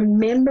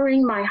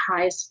remembering my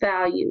highest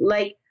value.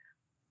 Like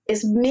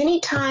as many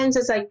times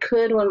as I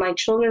could when my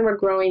children were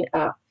growing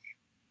up,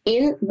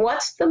 in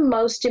what's the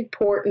most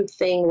important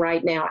thing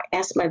right now? I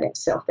asked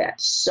myself that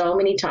so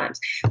many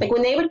times. Like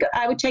when they would go,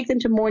 I would take them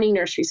to morning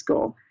nursery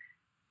school,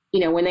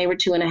 you know, when they were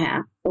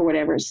 2.5 or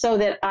whatever, so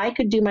that I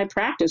could do my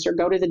practice or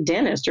go to the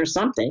dentist or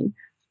something,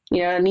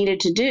 you know, I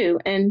needed to do.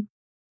 And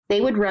they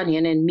would run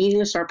in and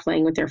immediately start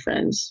playing with their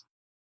friends.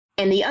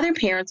 And the other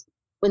parents,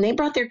 when they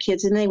brought their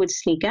kids in, they would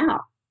sneak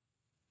out.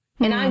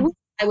 And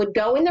I would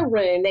go in the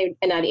room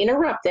and I'd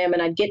interrupt them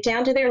and I'd get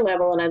down to their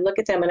level and I'd look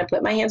at them and I'd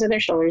put my hands on their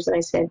shoulders and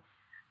I said,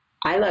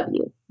 I love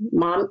you,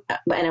 Mom.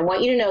 And I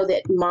want you to know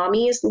that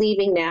Mommy is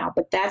leaving now,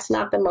 but that's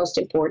not the most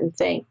important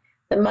thing.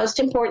 The most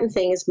important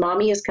thing is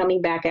Mommy is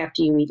coming back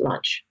after you eat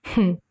lunch.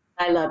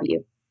 I love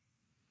you.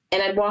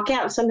 And I'd walk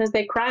out and sometimes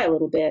they'd cry a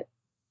little bit.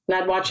 And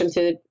I'd watch them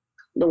through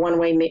the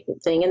one-way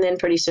thing, and then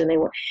pretty soon they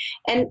were.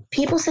 And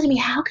people said to me,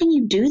 how can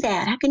you do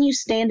that? How can you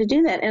stand to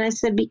do that? And I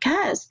said,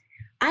 because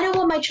I don't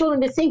want my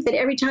children to think that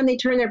every time they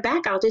turn their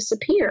back, I'll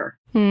disappear.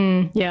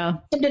 Yeah.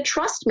 And to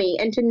trust me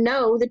and to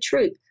know the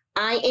truth.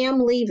 I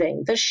am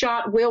leaving. The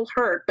shot will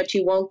hurt, but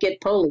you won't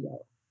get polio.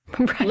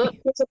 Right. Look,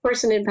 here's a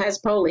person who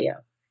has polio.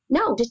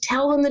 No, to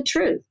tell them the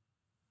truth.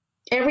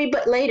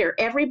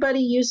 Everybody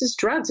uses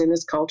drugs in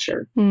this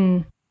culture.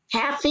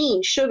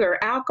 Caffeine, sugar,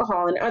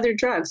 alcohol, and other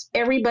drugs.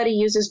 Everybody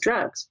uses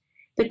drugs.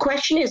 The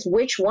question is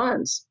which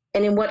ones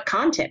and in what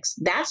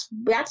context. That's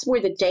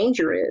where the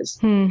danger is.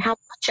 How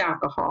much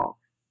alcohol?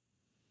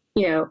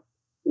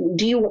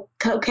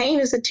 Cocaine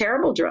is a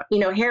terrible drug.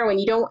 Heroin,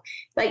 you don't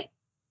like.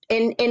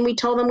 And we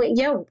told them,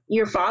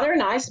 your father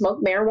and I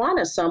smoked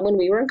marijuana some when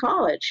we were in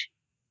college.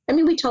 I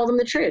mean, we told them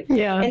the truth.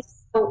 Yeah. And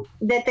so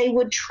that they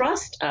would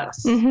trust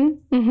us.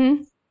 Some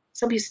people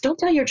say, don't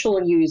tell your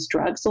children you use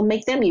drugs. They'll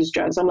make them use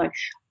drugs. I'm like,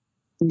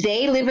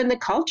 they live in the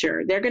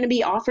culture. They're going to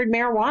be offered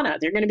marijuana.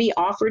 They're going to be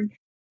offered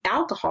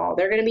alcohol.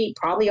 They're going to be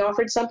probably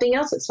offered something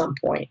else at some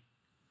point.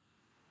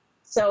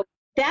 So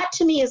that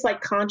to me is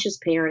like conscious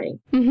parenting.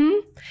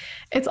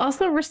 It's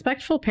also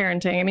respectful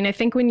parenting. I mean, I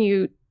think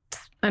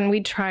and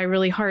we try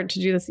really hard to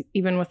do this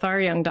even with our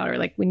young daughter,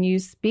 like when you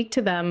speak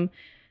to them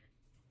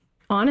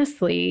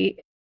honestly,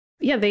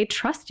 they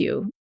trust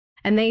you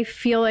and they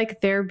feel like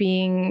they're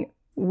being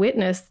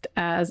witnessed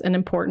as an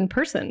important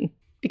person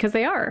because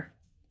they are.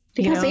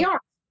 Because they are.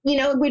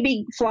 We'd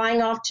be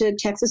flying off to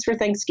Texas for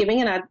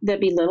Thanksgiving and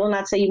they'd be little and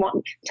I'd say,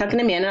 tucking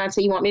them in and I'd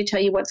say, you want me to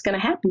tell you what's going to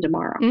happen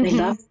tomorrow? They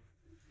love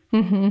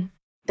it.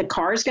 The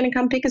car's going to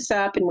come pick us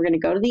up and we're going to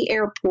go to the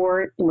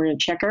airport and we're going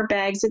to check our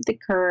bags at the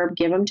curb,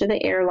 give them to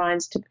the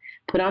airlines to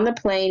put on the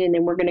plane. And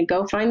then we're going to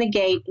go find the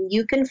gate. And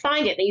you can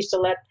find it. They used to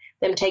let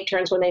them take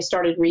turns when they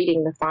started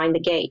reading to find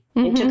the gate.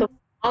 It took a little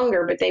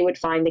longer, but they would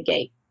find the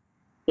gate,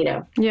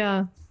 Yeah.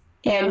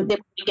 And then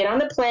we get on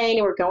the plane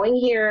and we're going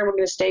here. And we're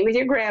going to stay with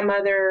your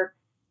grandmother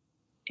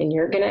and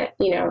you're going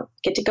to,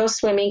 get to go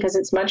swimming because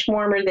it's much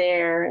warmer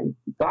there and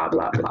blah,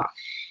 blah, blah.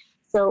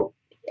 So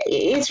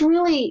it's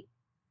really...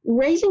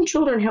 raising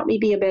children helped me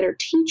be a better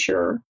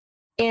teacher,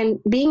 and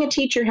being a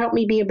teacher helped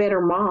me be a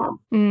better mom.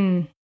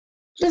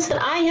 Listen,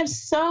 I have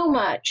so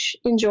much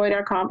enjoyed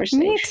our conversation.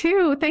 Me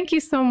too. Thank you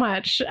so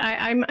much.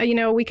 I'm,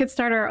 we could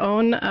start our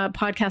own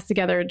podcast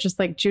together, just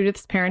like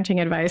Judith's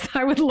parenting advice.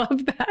 I would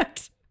love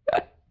that.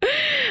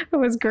 It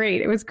was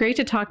great. It was great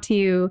to talk to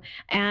you.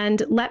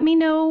 And let me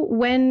know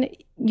when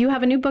you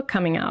have a new book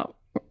coming out,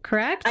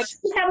 correct? I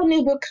do have a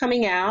new book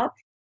coming out.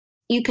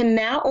 You can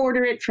now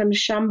order it from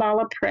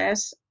Shambhala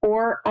Press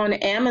or on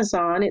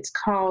Amazon. It's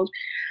called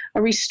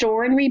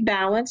Restore and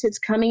Rebalance. It's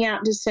coming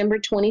out December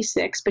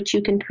 26th, but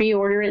you can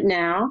pre-order it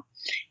now.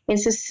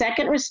 It's a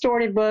second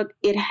restorative book.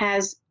 It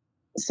has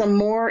some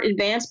more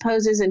advanced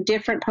poses and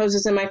different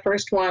poses in my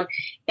first one,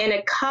 and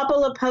a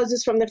couple of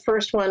poses from the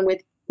first one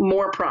with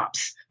more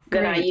props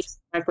than I used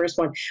in my first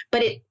one.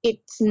 But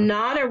it's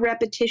not a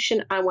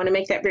repetition. I want to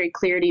make that very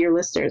clear to your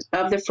listeners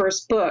of the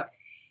first book.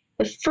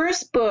 The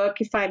first book,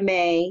 if I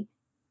may,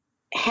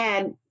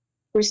 had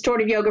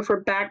restorative yoga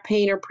for back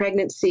pain or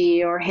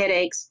pregnancy or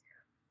headaches.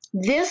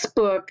 This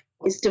book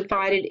is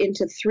divided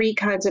into 3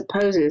 kinds of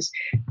poses.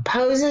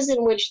 Poses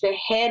in which the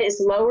head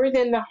is lower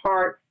than the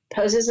heart,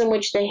 poses in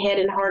which the head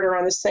and heart are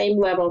on the same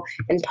level,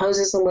 and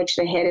poses in which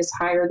the head is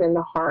higher than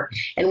the heart,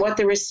 and what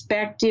the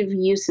respective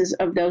uses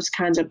of those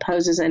kinds of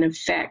poses and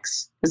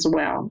effects as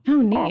well.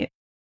 Oh, neat.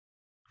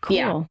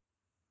 Cool.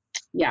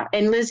 Yeah.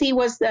 And Lizzie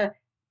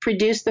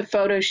produced the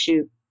photo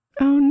shoot.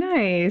 Oh,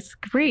 nice.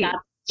 Great. Got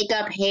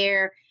makeup,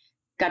 hair,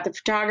 got the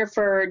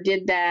photographer,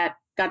 did that,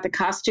 got the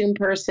costume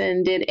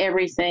person, did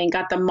everything,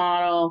 got the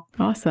model.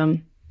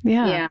 Awesome.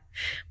 Yeah.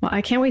 Well,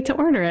 I can't wait to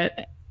order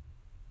it.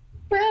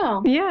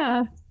 Well,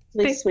 yeah.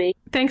 This week.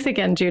 Thanks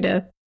again,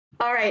 Judith.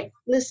 All right.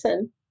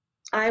 Listen,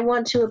 I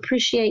want to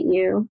appreciate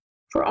you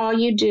for all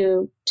you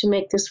do to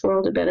make this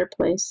world a better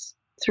place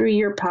through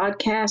your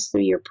podcast,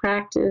 through your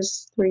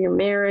practice, through your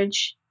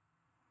marriage,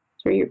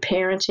 through your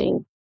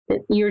parenting. That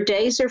your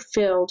days are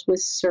filled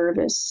with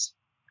service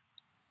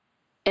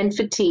and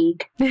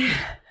fatigue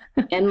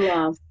and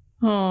love.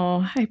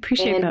 Oh, I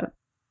appreciate that.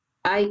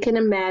 I can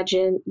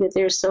imagine that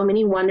there's so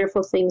many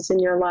wonderful things in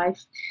your life.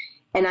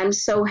 And I'm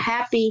so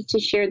happy to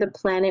share the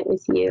planet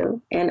with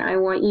you. And I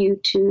want you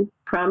to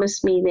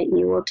promise me that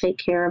you will take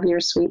care of your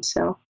sweet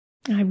self.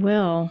 I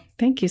will.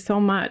 Thank you so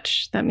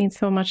much. That means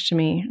so much to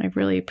me. I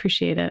really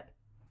appreciate it.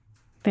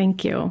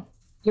 Thank you.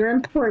 You're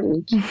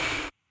important.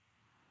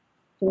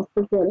 Don't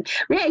forget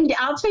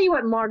it. I'll tell you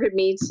what Margaret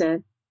Mead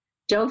said.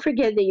 Don't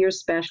forget that you're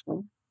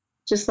special,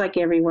 just like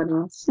everyone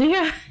else.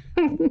 Yeah.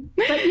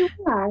 But you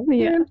are.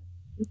 Yeah.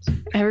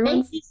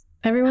 Everyone's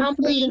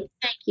humbly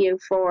thank you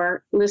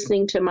for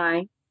listening to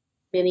my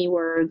many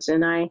words,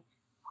 and I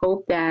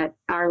hope that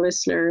our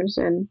listeners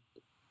and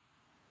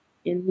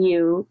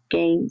you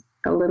gain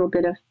a little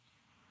bit of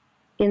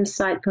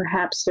insight,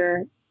 perhaps,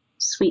 or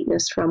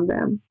sweetness from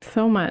them.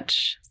 So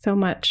much.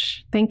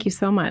 Thank you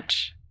so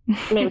much.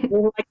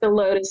 We're like the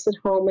lotus at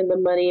home in the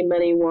muddy,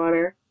 muddy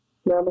water.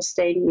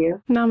 Namaste to you.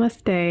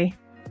 Namaste.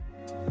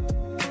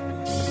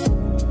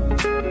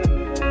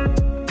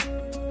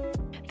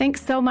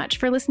 Thanks so much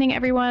for listening,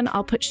 everyone.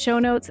 I'll put show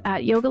notes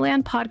at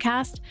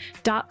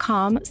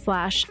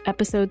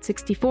yogalandpodcast.com/episode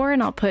 64,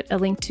 and I'll put a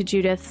link to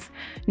Judith's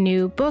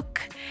new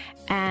book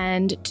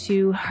and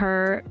to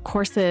her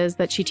courses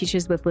that she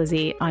teaches with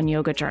Lizzie on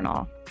Yoga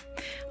Journal.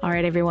 All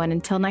right, everyone,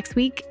 until next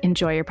week,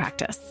 enjoy your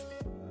practice.